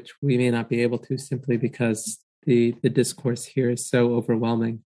extent to which we may not be able to, simply because the discourse here is so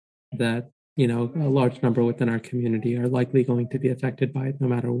overwhelming that, a large number within our community are likely going to be affected by it no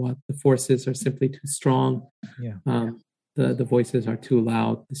matter what. The forces are simply too strong. Yeah. The voices are too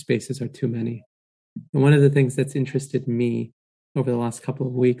loud. The spaces are too many. And one of the things that's interested me over the last couple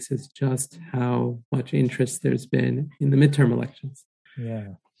of weeks is just how much interest there's been in the midterm elections. Yeah.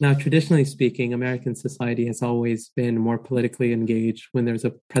 Now, traditionally speaking, American society has always been more politically engaged when there's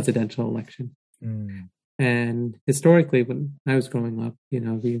a presidential election. And historically, when I was growing up,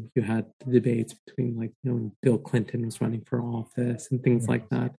 you had debates between, when Bill Clinton was running for office and things like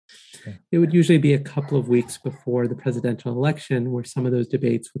that. Yeah. It would usually be a couple of weeks before the presidential election where some of those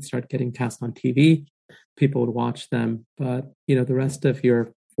debates would start getting cast on TV. People would watch them. But, the rest of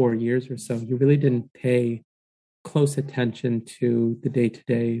your 4 years or so, you really didn't pay close attention to the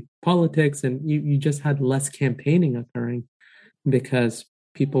day-to-day politics, and you just had less campaigning occurring because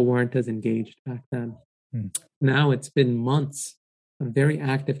people weren't as engaged back then. Now it's been months of very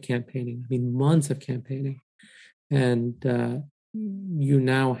active campaigning. I mean, months of campaigning. And you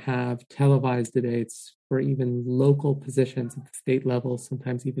now have televised debates for even local positions at the state level,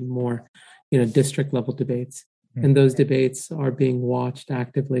 sometimes even more, district level debates. And those debates are being watched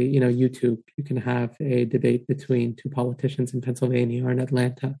actively. YouTube, you can have a debate between two politicians in Pennsylvania or in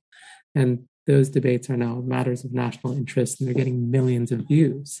Atlanta. And those debates are now matters of national interest, and they're getting millions of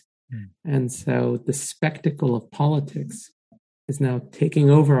views. And so the spectacle of politics is now taking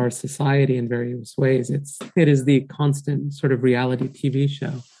over our society in various ways. It is the constant sort of reality TV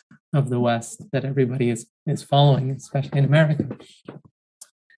show of the West that everybody is following, especially in America.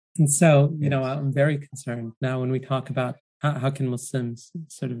 And so, I'm very concerned now when we talk about how can Muslims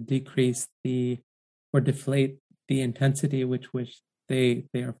sort of decrease or deflate the intensity which they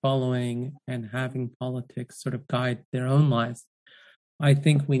are following and having politics sort of guide their own lives. I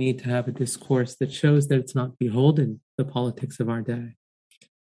think we need to have a discourse that shows that it's not beholden to the politics of our day.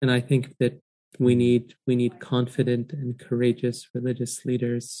 And I think that we need confident and courageous religious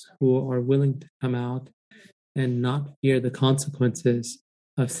leaders who are willing to come out and not fear the consequences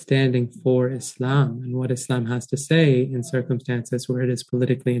of standing for Islam and what Islam has to say in circumstances where it is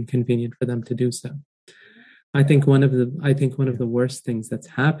politically inconvenient for them to do so. I think one of the worst things that's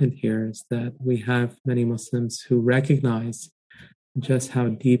happened here is that we have many Muslims who recognize just how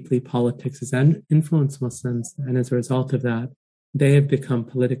deeply politics has influenced Muslims, and as a result of that, they have become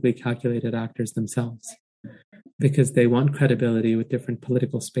politically calculated actors themselves, because they want credibility with different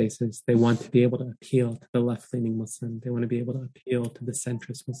political spaces. They want to be able to appeal to the left-leaning Muslim. They want to be able to appeal to the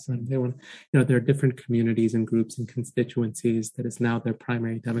centrist Muslim. They want, there are different communities and groups and constituencies that is now their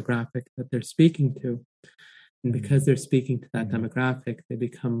primary demographic that they're speaking to. And because they're speaking to that demographic, they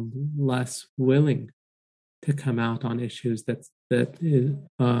become less willing to come out on issues that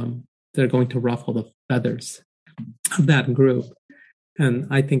are going to ruffle the feathers of that group. And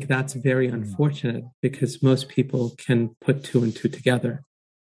I think that's very unfortunate, because most people can put two and two together.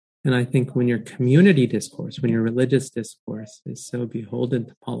 And I think when your community discourse, when your religious discourse is so beholden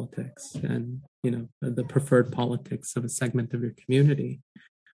to politics and, the preferred politics of a segment of your community,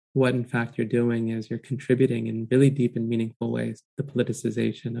 what in fact you're doing is you're contributing in really deep and meaningful ways to the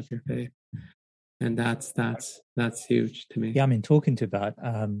politicization of your faith. And that's huge to me. Yeah, I mean, talking to that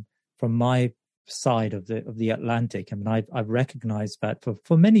from my side of the Atlantic, I mean, I've recognized that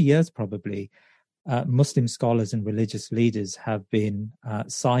for many years, probably, Muslim scholars and religious leaders have been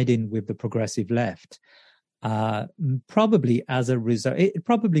siding with the progressive left. Probably as a result, it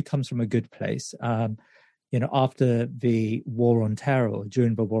probably comes from a good place. After the war on terror,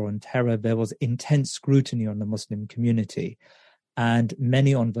 during the war on terror, there was intense scrutiny on the Muslim community. And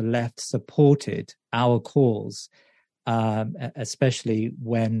many on the left supported our cause especially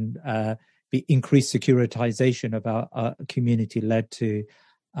when the increased securitization of our community led to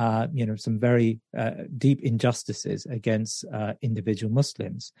some very deep injustices against individual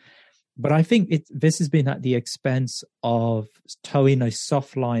Muslims. But I think this has been at the expense of towing a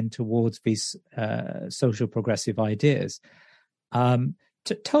soft line towards these social progressive ideas.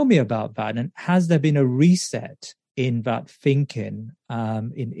 Tell me about that, and has there been a reset in that thinking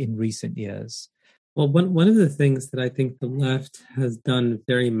in recent years? Well, one of the things that I think the left has done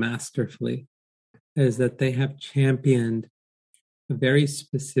very masterfully is that they have championed a very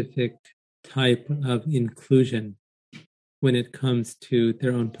specific type of inclusion when it comes to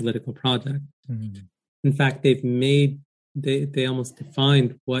their own political project. Mm. In fact, they almost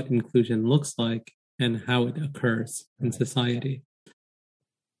defined what inclusion looks like and how it occurs in society.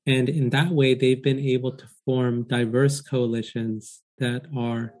 And in that way, they've been able to form diverse coalitions that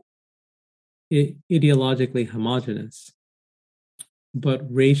are ideologically homogenous, but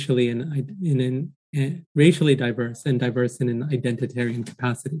racially racially diverse and diverse in an identitarian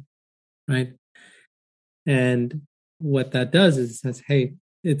capacity, right? And what that does is it says, hey,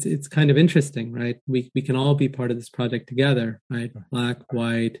 it's kind of interesting, right? We can all be part of this project together, right? Black,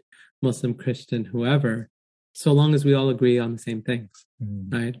 white, Muslim, Christian, whoever, so long as we all agree on the same things,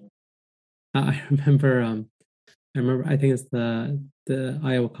 right? I remember, I think it's the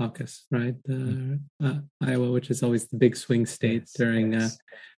Iowa caucus, right? Iowa, which is always the big swing state during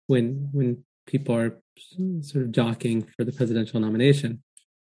when people are sort of jockeying for the presidential nomination.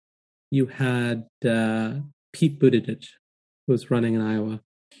 You had Pete Buttigieg, who was running in Iowa.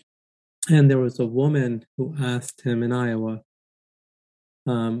 And there was a woman who asked him in Iowa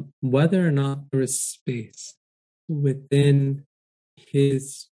whether or not there was space within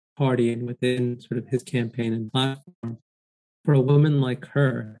his party and within sort of his campaign and platform for a woman like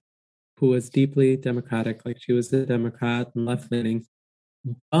her, who was deeply democratic, like she was a Democrat and left-leaning,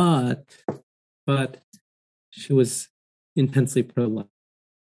 but she was intensely pro-life.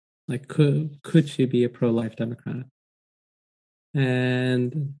 Like, could she be a pro-life Democrat?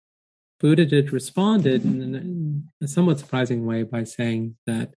 And Buttigieg responded in a somewhat surprising way by saying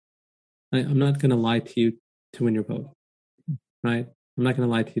that I'm not going to lie to you to win your vote, right? I'm not going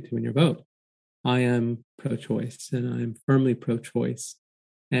to lie to you to win your vote. I am pro-choice, and I'm firmly pro-choice.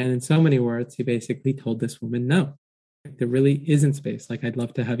 And in so many words, he basically told this woman, no, there really isn't space. Like, I'd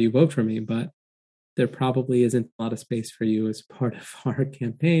love to have you vote for me, but there probably isn't a lot of space for you as part of our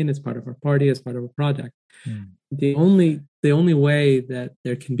campaign, as part of our party, as part of our project. The only way that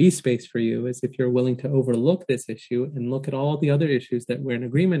there can be space for you is if you're willing to overlook this issue and look at all the other issues that we're in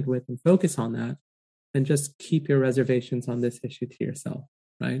agreement with and focus on that, and just keep your reservations on this issue to yourself,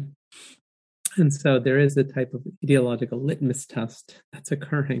 right? And so there is a type of ideological litmus test that's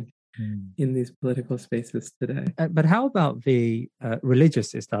occurring in these political spaces today. But how about the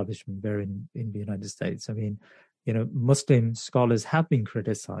religious establishment there in the United States? I mean, Muslim scholars have been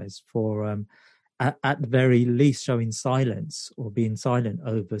criticized for, at the very least, showing silence or being silent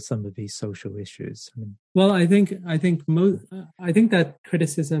over some of these social issues. Well, I think that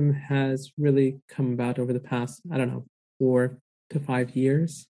criticism has really come about over the past, 4 to 5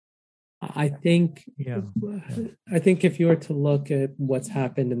 years. I think if you were to look at what's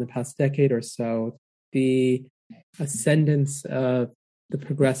happened in the past decade or so, the ascendance of the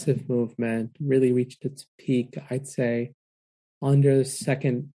progressive movement really reached its peak, I'd say, under the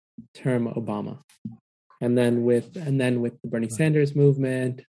second term Obama. And then with the Bernie Sanders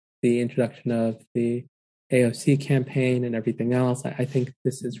movement, the introduction of the AOC campaign and everything else, I think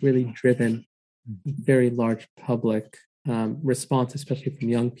this has really driven very large public response, especially from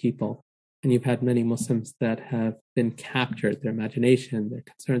young people. And you've had many Muslims that have been captured, their imagination, their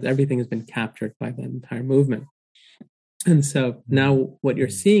concerns, everything has been captured by the entire movement. And so now what you're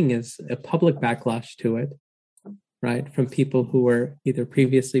seeing is a public backlash to it, right, from people who were either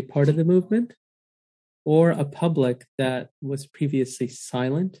previously part of the movement or a public that was previously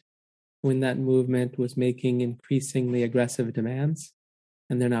silent when that movement was making increasingly aggressive demands,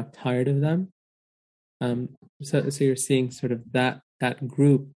 and they're now tired of them. So you're seeing sort of that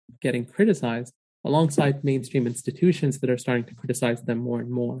group getting criticized alongside mainstream institutions that are starting to criticize them more and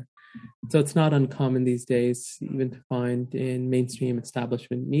more. So it's not uncommon these days even to find in mainstream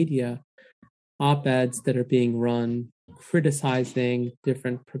establishment media op-eds that are being run criticizing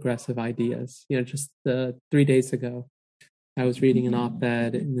different progressive ideas. Just 3 days ago, I was reading an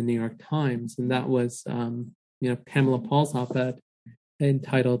op-ed in the New York Times, and that was, Pamela Paul's op-ed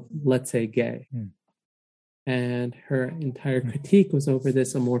entitled "Let's Say Gay." And her entire critique was over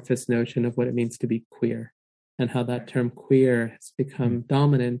this amorphous notion of what it means to be queer. and how that term queer has become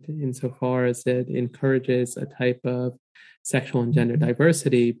dominant insofar as it encourages a type of sexual and gender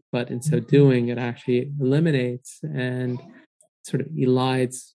diversity, but in so doing, it actually eliminates and sort of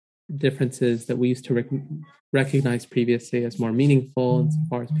elides differences that we used to recognize previously as more meaningful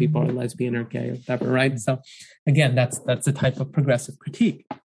insofar as people are lesbian or gay or whatever, right? So again, that's a type of progressive critique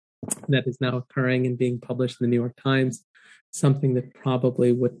that is now occurring and being published in the New York Times, something that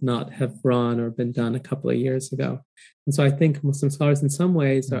probably would not have run or been done a couple of years ago. And so I think Muslim scholars in some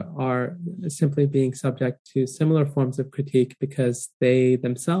ways are simply being subject to similar forms of critique because they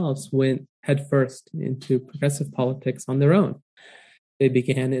themselves went headfirst into progressive politics on their own. They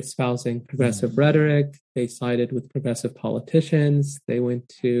began espousing progressive rhetoric. They sided with progressive politicians. They went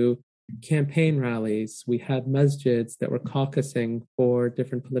to campaign rallies. We had masjids that were caucusing for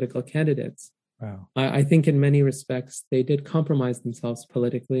different political candidates. Wow. I think in many respects, they did compromise themselves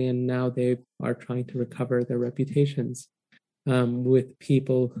politically, and now they are trying to recover their reputations with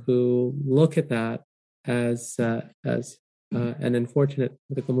people who look at that as an unfortunate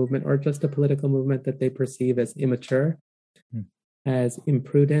political movement or just a political movement that they perceive as immature, as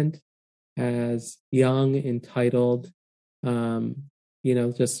imprudent, as young, entitled,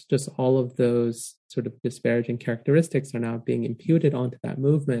 just all of those sort of disparaging characteristics are now being imputed onto that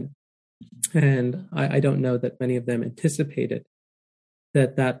movement. And I don't know that many of them anticipated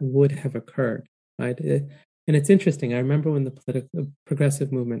that would have occurred, right? And it's interesting. I remember when the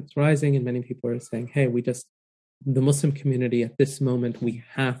progressive movement was rising and many people were saying, hey, the Muslim community at this moment, we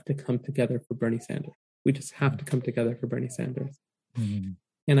have to come together for Bernie Sanders. We just have to come together for Bernie Sanders. Mm-hmm.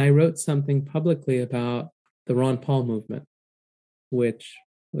 And I wrote something publicly about the Ron Paul movement, which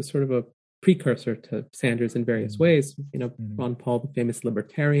was sort of a precursor to Sanders in various ways. Ron Paul, the famous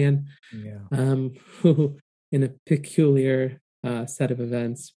libertarian, who in a peculiar set of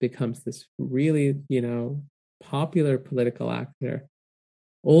events becomes this really, popular political actor,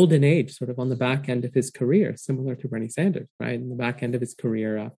 old in age, sort of on the back end of his career, similar to Bernie Sanders, right? In the back end of his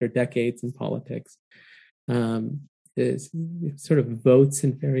career after decades in politics. Is sort of votes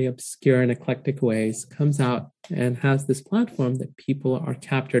in very obscure and eclectic ways, comes out and has this platform that people are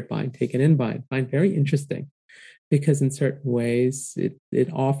captured by and taken in by and find very interesting because in certain ways it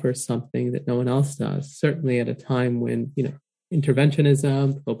offers something that no one else does, certainly at a time when,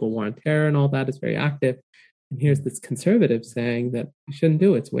 interventionism, global war on terror and all that is very active. And here's this conservative saying that you shouldn't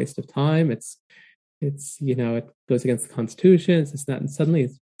do it. It's a waste of time. It goes against the Constitution. It's this, that, and suddenly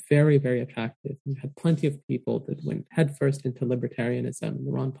it's very, very attractive. We had plenty of people that went headfirst into libertarianism and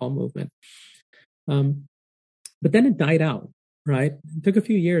the Ron Paul movement. But then it died out, right? It took a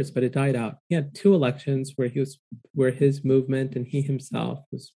few years, but it died out. He had 2 elections where his movement and he himself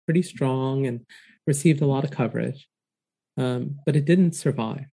was pretty strong and received a lot of coverage. But it didn't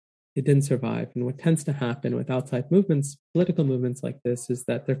survive. It didn't survive. And what tends to happen with outside movements, political movements like this, is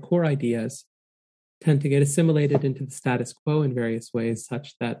that their core ideas tend to get assimilated into the status quo in various ways,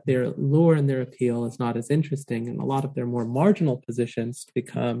 such that their lure and their appeal is not as interesting, and a lot of their more marginal positions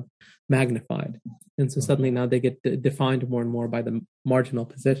become magnified. And so suddenly now they get defined more and more by the marginal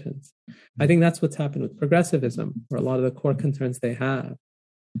positions. I think that's what's happened with progressivism, where a lot of the core concerns they have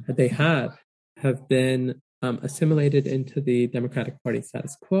been assimilated into the Democratic Party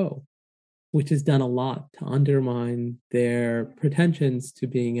status quo, which has done a lot to undermine their pretensions to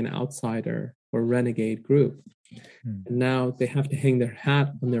being an outsider or renegade group. And now they have to hang their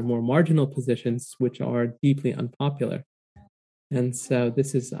hat on their more marginal positions, which are deeply unpopular. And so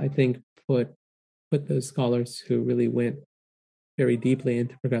this is, I think, put those scholars who really went very deeply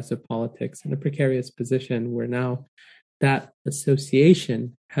into progressive politics in a precarious position where now that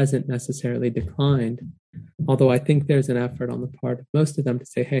association hasn't necessarily declined. Although I think there's an effort on the part of most of them to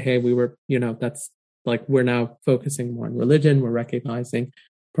say, hey, we were, that's like, we're now focusing more on religion. We're recognizing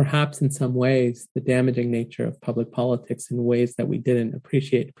perhaps in some ways the damaging nature of public politics in ways that we didn't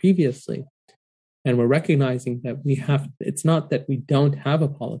appreciate previously. And we're recognizing that it's not that we don't have a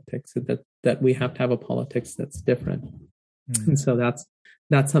politics, that we have to have a politics that's different. And so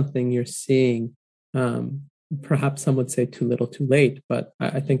that's something you're seeing. Perhaps some would say too little, too late, but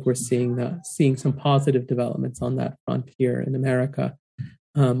I think we're seeing some positive developments on that front here in America.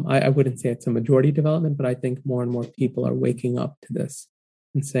 I wouldn't say it's a majority development, but I think more and more people are waking up to this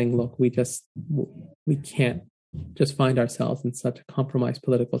and saying, look, we can't just find ourselves in such a compromised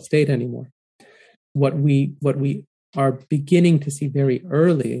political state anymore. What we are beginning to see very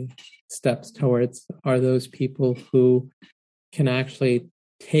early steps towards are those people who can actually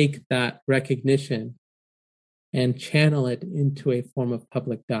take that recognition and channel it into a form of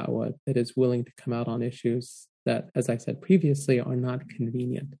public da'wah that is willing to come out on issues that, as I said previously, are not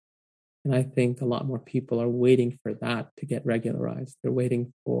convenient. And I think a lot more people are waiting for that to get regularized. They're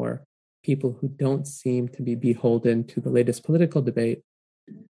waiting for people who don't seem to be beholden to the latest political debate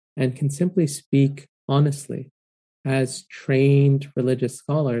and can simply speak honestly as trained religious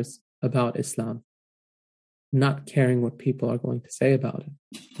scholars about Islam, not caring what people are going to say about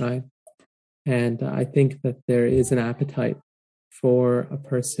it, right? And I think that there is an appetite for a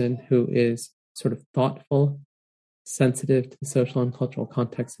person who is sort of thoughtful, sensitive to the social and cultural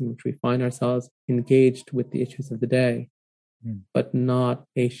context in which we find ourselves, engaged with the issues of the day, but not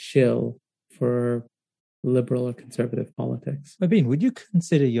a shill for liberal or conservative politics. Mobeen, would you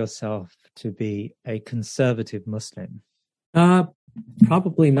consider yourself to be a conservative Muslim?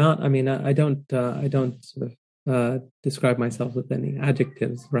 Probably not. I mean, I don't sort of describe myself with any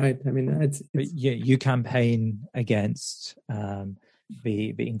adjectives, right? I mean, it's you campaign against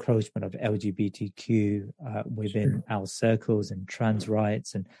the encroachment of LGBTQ within our circles and trans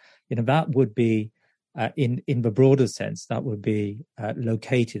rights, and that would be in the broader sense that would be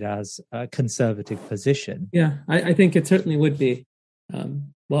located as a conservative position. Yeah, I think it certainly would be.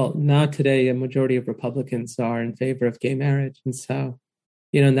 Well, now today, a majority of Republicans are in favor of gay marriage. And so,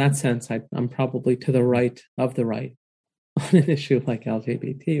 in that sense, I'm probably to the right of the right on an issue like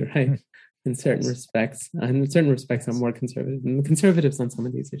LGBT, right? In certain respects. And in certain respects, I'm more conservative than the conservatives on some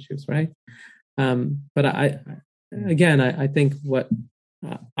of these issues, right? But I think what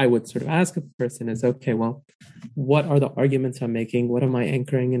I would sort of ask a person is, okay, well, what are the arguments I'm making? What am I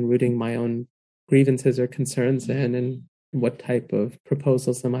anchoring and rooting my own grievances or concerns in? And what type of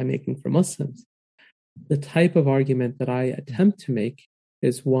proposals am I making for Muslims? The type of argument that I attempt to make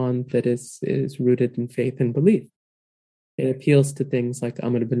is one that is rooted in faith and belief. It appeals to things like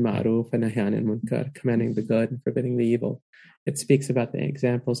Amr bil Ma'ruf and Nahy anil Munkar, commanding the good and forbidding the evil. It speaks about the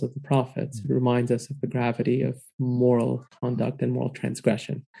examples of the prophets. It reminds us of the gravity of moral conduct and moral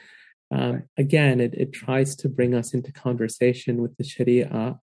transgression. Again, it tries to bring us into conversation with the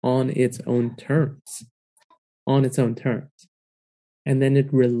Sharia on its own terms. And then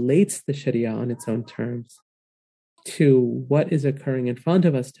it relates the Sharia on its own terms to what is occurring in front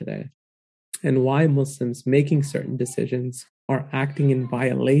of us today and why Muslims making certain decisions are acting in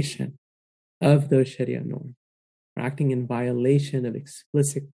violation of those Sharia norms, are acting in violation of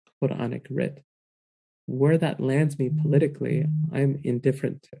explicit Quranic writ. Where that lands me politically, I'm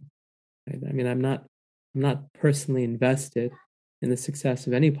indifferent to. Right? I mean, I'm not personally invested in the success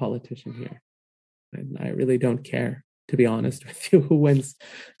of any politician here. And I really don't care, to be honest with you, who wins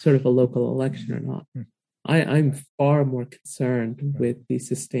sort of a local election or not. I'm far more concerned with the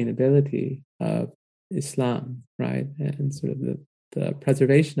sustainability of Islam, right? And sort of the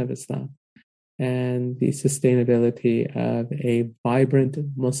preservation of Islam and the sustainability of a vibrant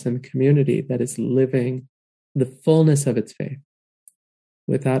Muslim community that is living the fullness of its faith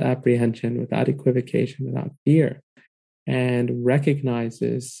without apprehension, without equivocation, without fear, and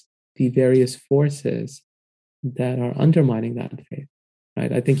recognizes the various forces that are undermining that faith,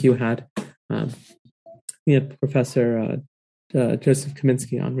 right? I think you had Professor Joseph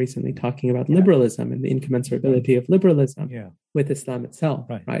Kaminsky on recently talking about liberalism and the incommensurability of liberalism with Islam itself,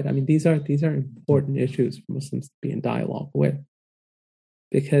 right? I mean, these are important issues for Muslims to be in dialogue with,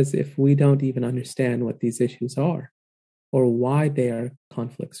 because if we don't even understand what these issues are or why they are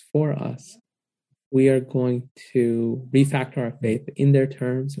conflicts for us, we are going to refactor our faith in their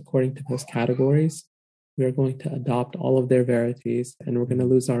terms according to those categories. We are going to adopt all of their verities, and we're going to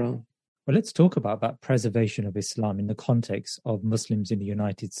lose our own. Well, let's talk about that preservation of Islam in the context of Muslims in the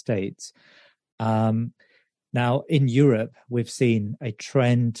United States. Now, in Europe, we've seen a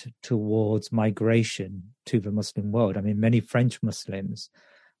trend towards migration to the Muslim world. I mean, many French Muslims,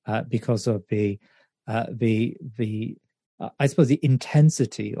 because of the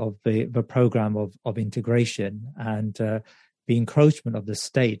intensity of the program of integration and the encroachment of the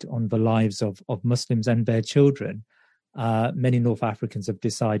state on the lives of Muslims and their children, many North Africans have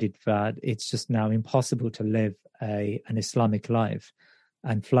decided that it's just now impossible to live an Islamic life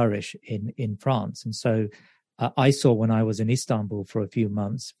and flourish in France. And so I saw when I was in Istanbul for a few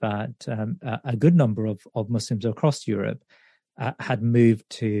months that a good number of Muslims across Europe had moved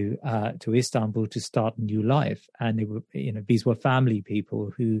to Istanbul to start a new life, and they were, these were family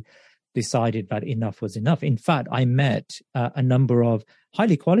people who decided that enough was enough. In fact, I met a number of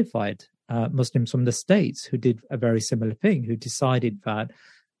highly qualified Muslims from the States who did a very similar thing, who decided that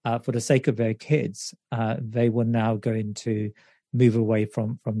for the sake of their kids, they were now going to move away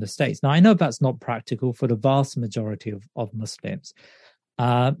from the States. Now, I know that's not practical for the vast majority of Muslims,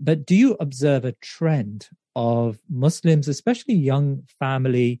 but do you observe a trend of Muslims, especially young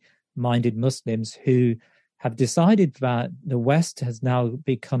family-minded Muslims, who have decided that the West has now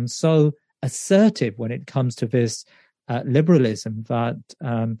become so assertive when it comes to this liberalism that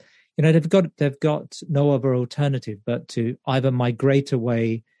they've got no other alternative but to either migrate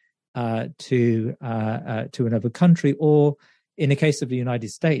away to another country, or in the case of the United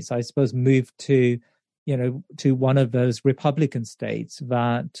States, I suppose move to one of those Republican states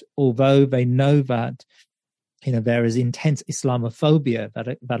that, although they know that there is intense Islamophobia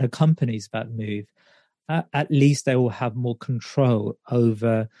that accompanies that move, at least they will have more control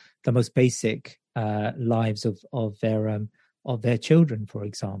over the most basic lives of their children, for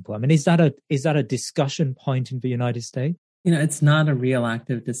example. I mean, is that a discussion point in the United States? It's not a real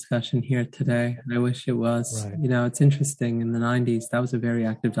active discussion here today. I wish it was. Right. It's interesting. In the 90s, that was a very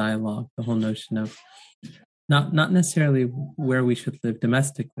active dialogue. The whole notion of not necessarily where we should live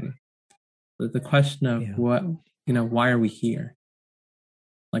domestically, but the question of why are we here?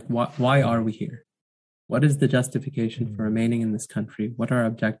 Like, why are we here? What is the justification for remaining in this country? What are our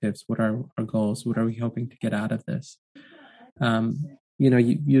objectives? What are our goals? What are we hoping to get out of this?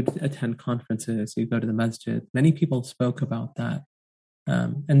 You'd attend conferences, you go to the masjid. Many people spoke about that,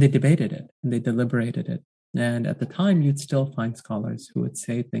 and they debated it, and they deliberated it. And at the time, you'd still find scholars who would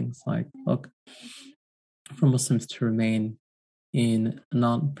say things like, look, for Muslims to remain in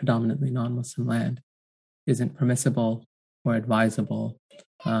a predominantly non-Muslim land isn't permissible or advisable,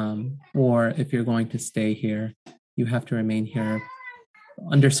 or if you're going to stay here, you have to remain here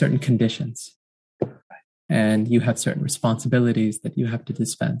under certain conditions. And you have certain responsibilities that you have to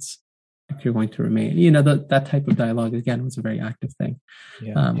dispense if you're going to remain. That type of dialogue, again, was a very active thing.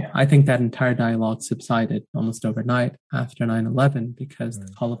 I think that entire dialogue subsided almost overnight after 9/11 because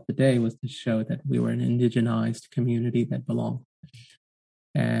the call of the day was to show that we were an indigenized community that belonged.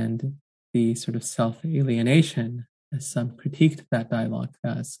 And the sort of self-alienation, as some critiqued that dialogue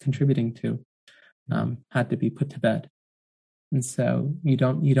as contributing to, had to be put to bed. And so you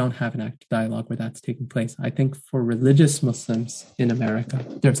don't have an active dialogue where that's taking place. I think for religious Muslims in America,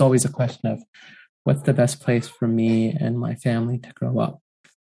 there's always a question of what's the best place for me and my family to grow up.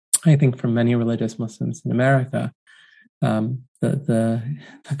 I think for many religious Muslims in America, the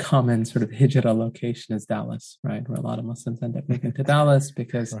common sort of hijra location is Dallas, right? Where a lot of Muslims end up moving to Dallas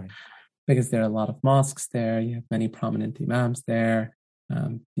because there are a lot of mosques there. You have many prominent imams there.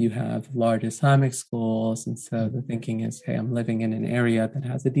 You have large Islamic schools. And so the thinking is, hey, I'm living in an area that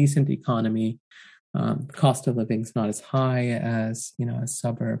has a decent economy. Cost of living is not as high as, a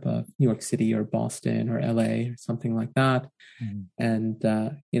suburb of New York City or Boston or LA or something like that. And,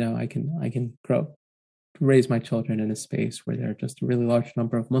 I can raise my children in a space where there are just a really large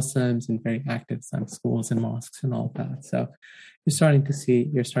number of Muslims and very active Islamic schools and mosques and all of that. So you're starting to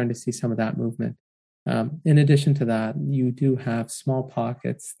see some of that movement. In addition to that, you do have small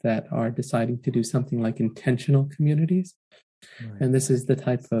pockets that are deciding to do something like intentional communities. And this is the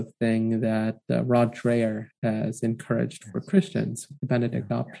type of thing that Rod Dreher has encouraged for Christians, the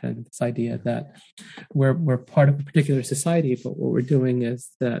Benedict option, this idea that we're part of a particular society, but what we're doing is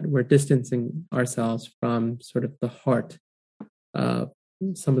that we're distancing ourselves from sort of the heart of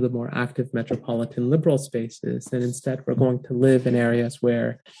some of the more active metropolitan liberal spaces. And instead, we're going to live in areas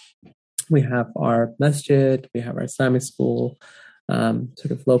where we have our masjid, we have our Islamic school,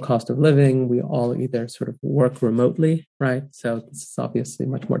 sort of low cost of living. We all either sort of work remotely, right? So this is obviously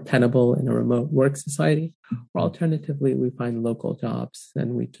much more tenable in a remote work society. Or alternatively, we find local jobs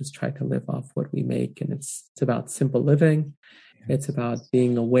and we just try to live off what we make. And it's about simple living. It's about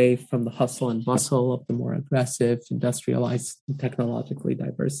being away from the hustle and bustle of the more aggressive, industrialized, and technologically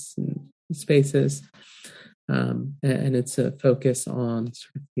diverse spaces. And it's a focus on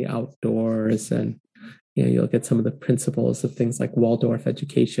sort of the outdoors, and you'll get some of the principles of things like Waldorf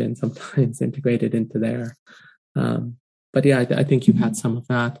education sometimes integrated into there. But yeah, I think you've had some of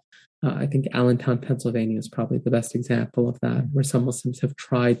that. I think Allentown, Pennsylvania is probably the best example of that, where some Muslims have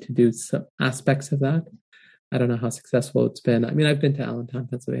tried to do some aspects of that. I don't know how successful it's been. I mean, I've been to Allentown,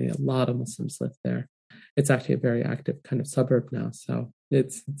 Pennsylvania. A lot of Muslims live there. It's actually a very active kind of suburb now. So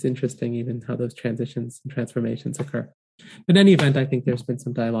it's interesting even how those transitions and transformations occur. But in any event, I think there's been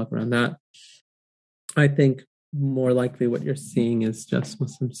some dialogue around that. I think more likely what you're seeing is just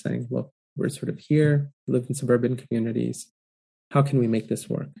Muslims saying, look, we're sort of here, live in suburban communities. How can we make this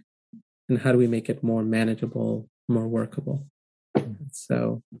work? And how do we make it more manageable, more workable?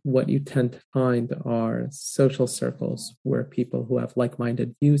 So what you tend to find are social circles where people who have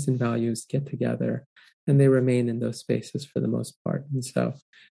like-minded views and values get together, and they remain in those spaces for the most part. And so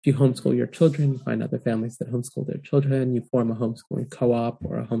If you homeschool your children, you find other families that homeschool their children. You form a homeschooling co-op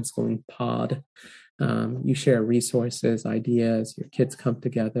or a homeschooling pod. You share resources, ideas, your kids come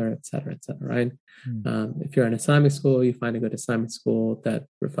together, et cetera, right? If you're in Islamic school, you find a good Islamic school that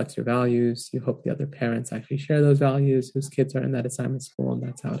reflects your values. You hope the other parents actually share those values whose kids are in that Islamic school, and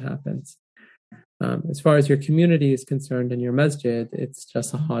that's how it happens. As far as your community is concerned and your masjid, it's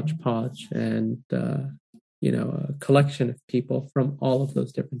just a hodgepodge and, a collection of people from all of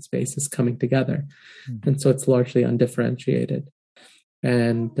those different spaces coming together. And so it's largely undifferentiated.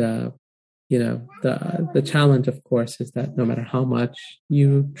 And, the challenge, of course, is that no matter how much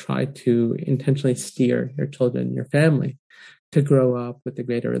you try to intentionally steer your children, your family, to grow up with a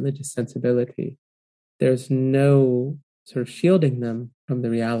greater religious sensibility, there's no sort of shielding them from the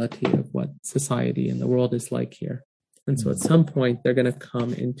reality of what society and the world is like here. And so at some point, they're going to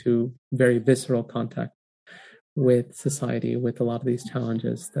come into very visceral contact with society, with a lot of these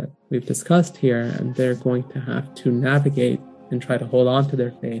challenges that we've discussed here, and they're going to have to navigate and try to hold on to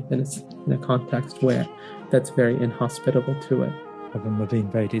their faith in a context where that's very inhospitable to it. Rabbi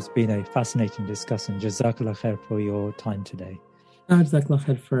Mobeen Vaid, it's been a fascinating discussion. Jazakallah khair for your time today. Jazakallah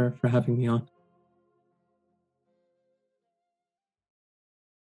khair for having me on.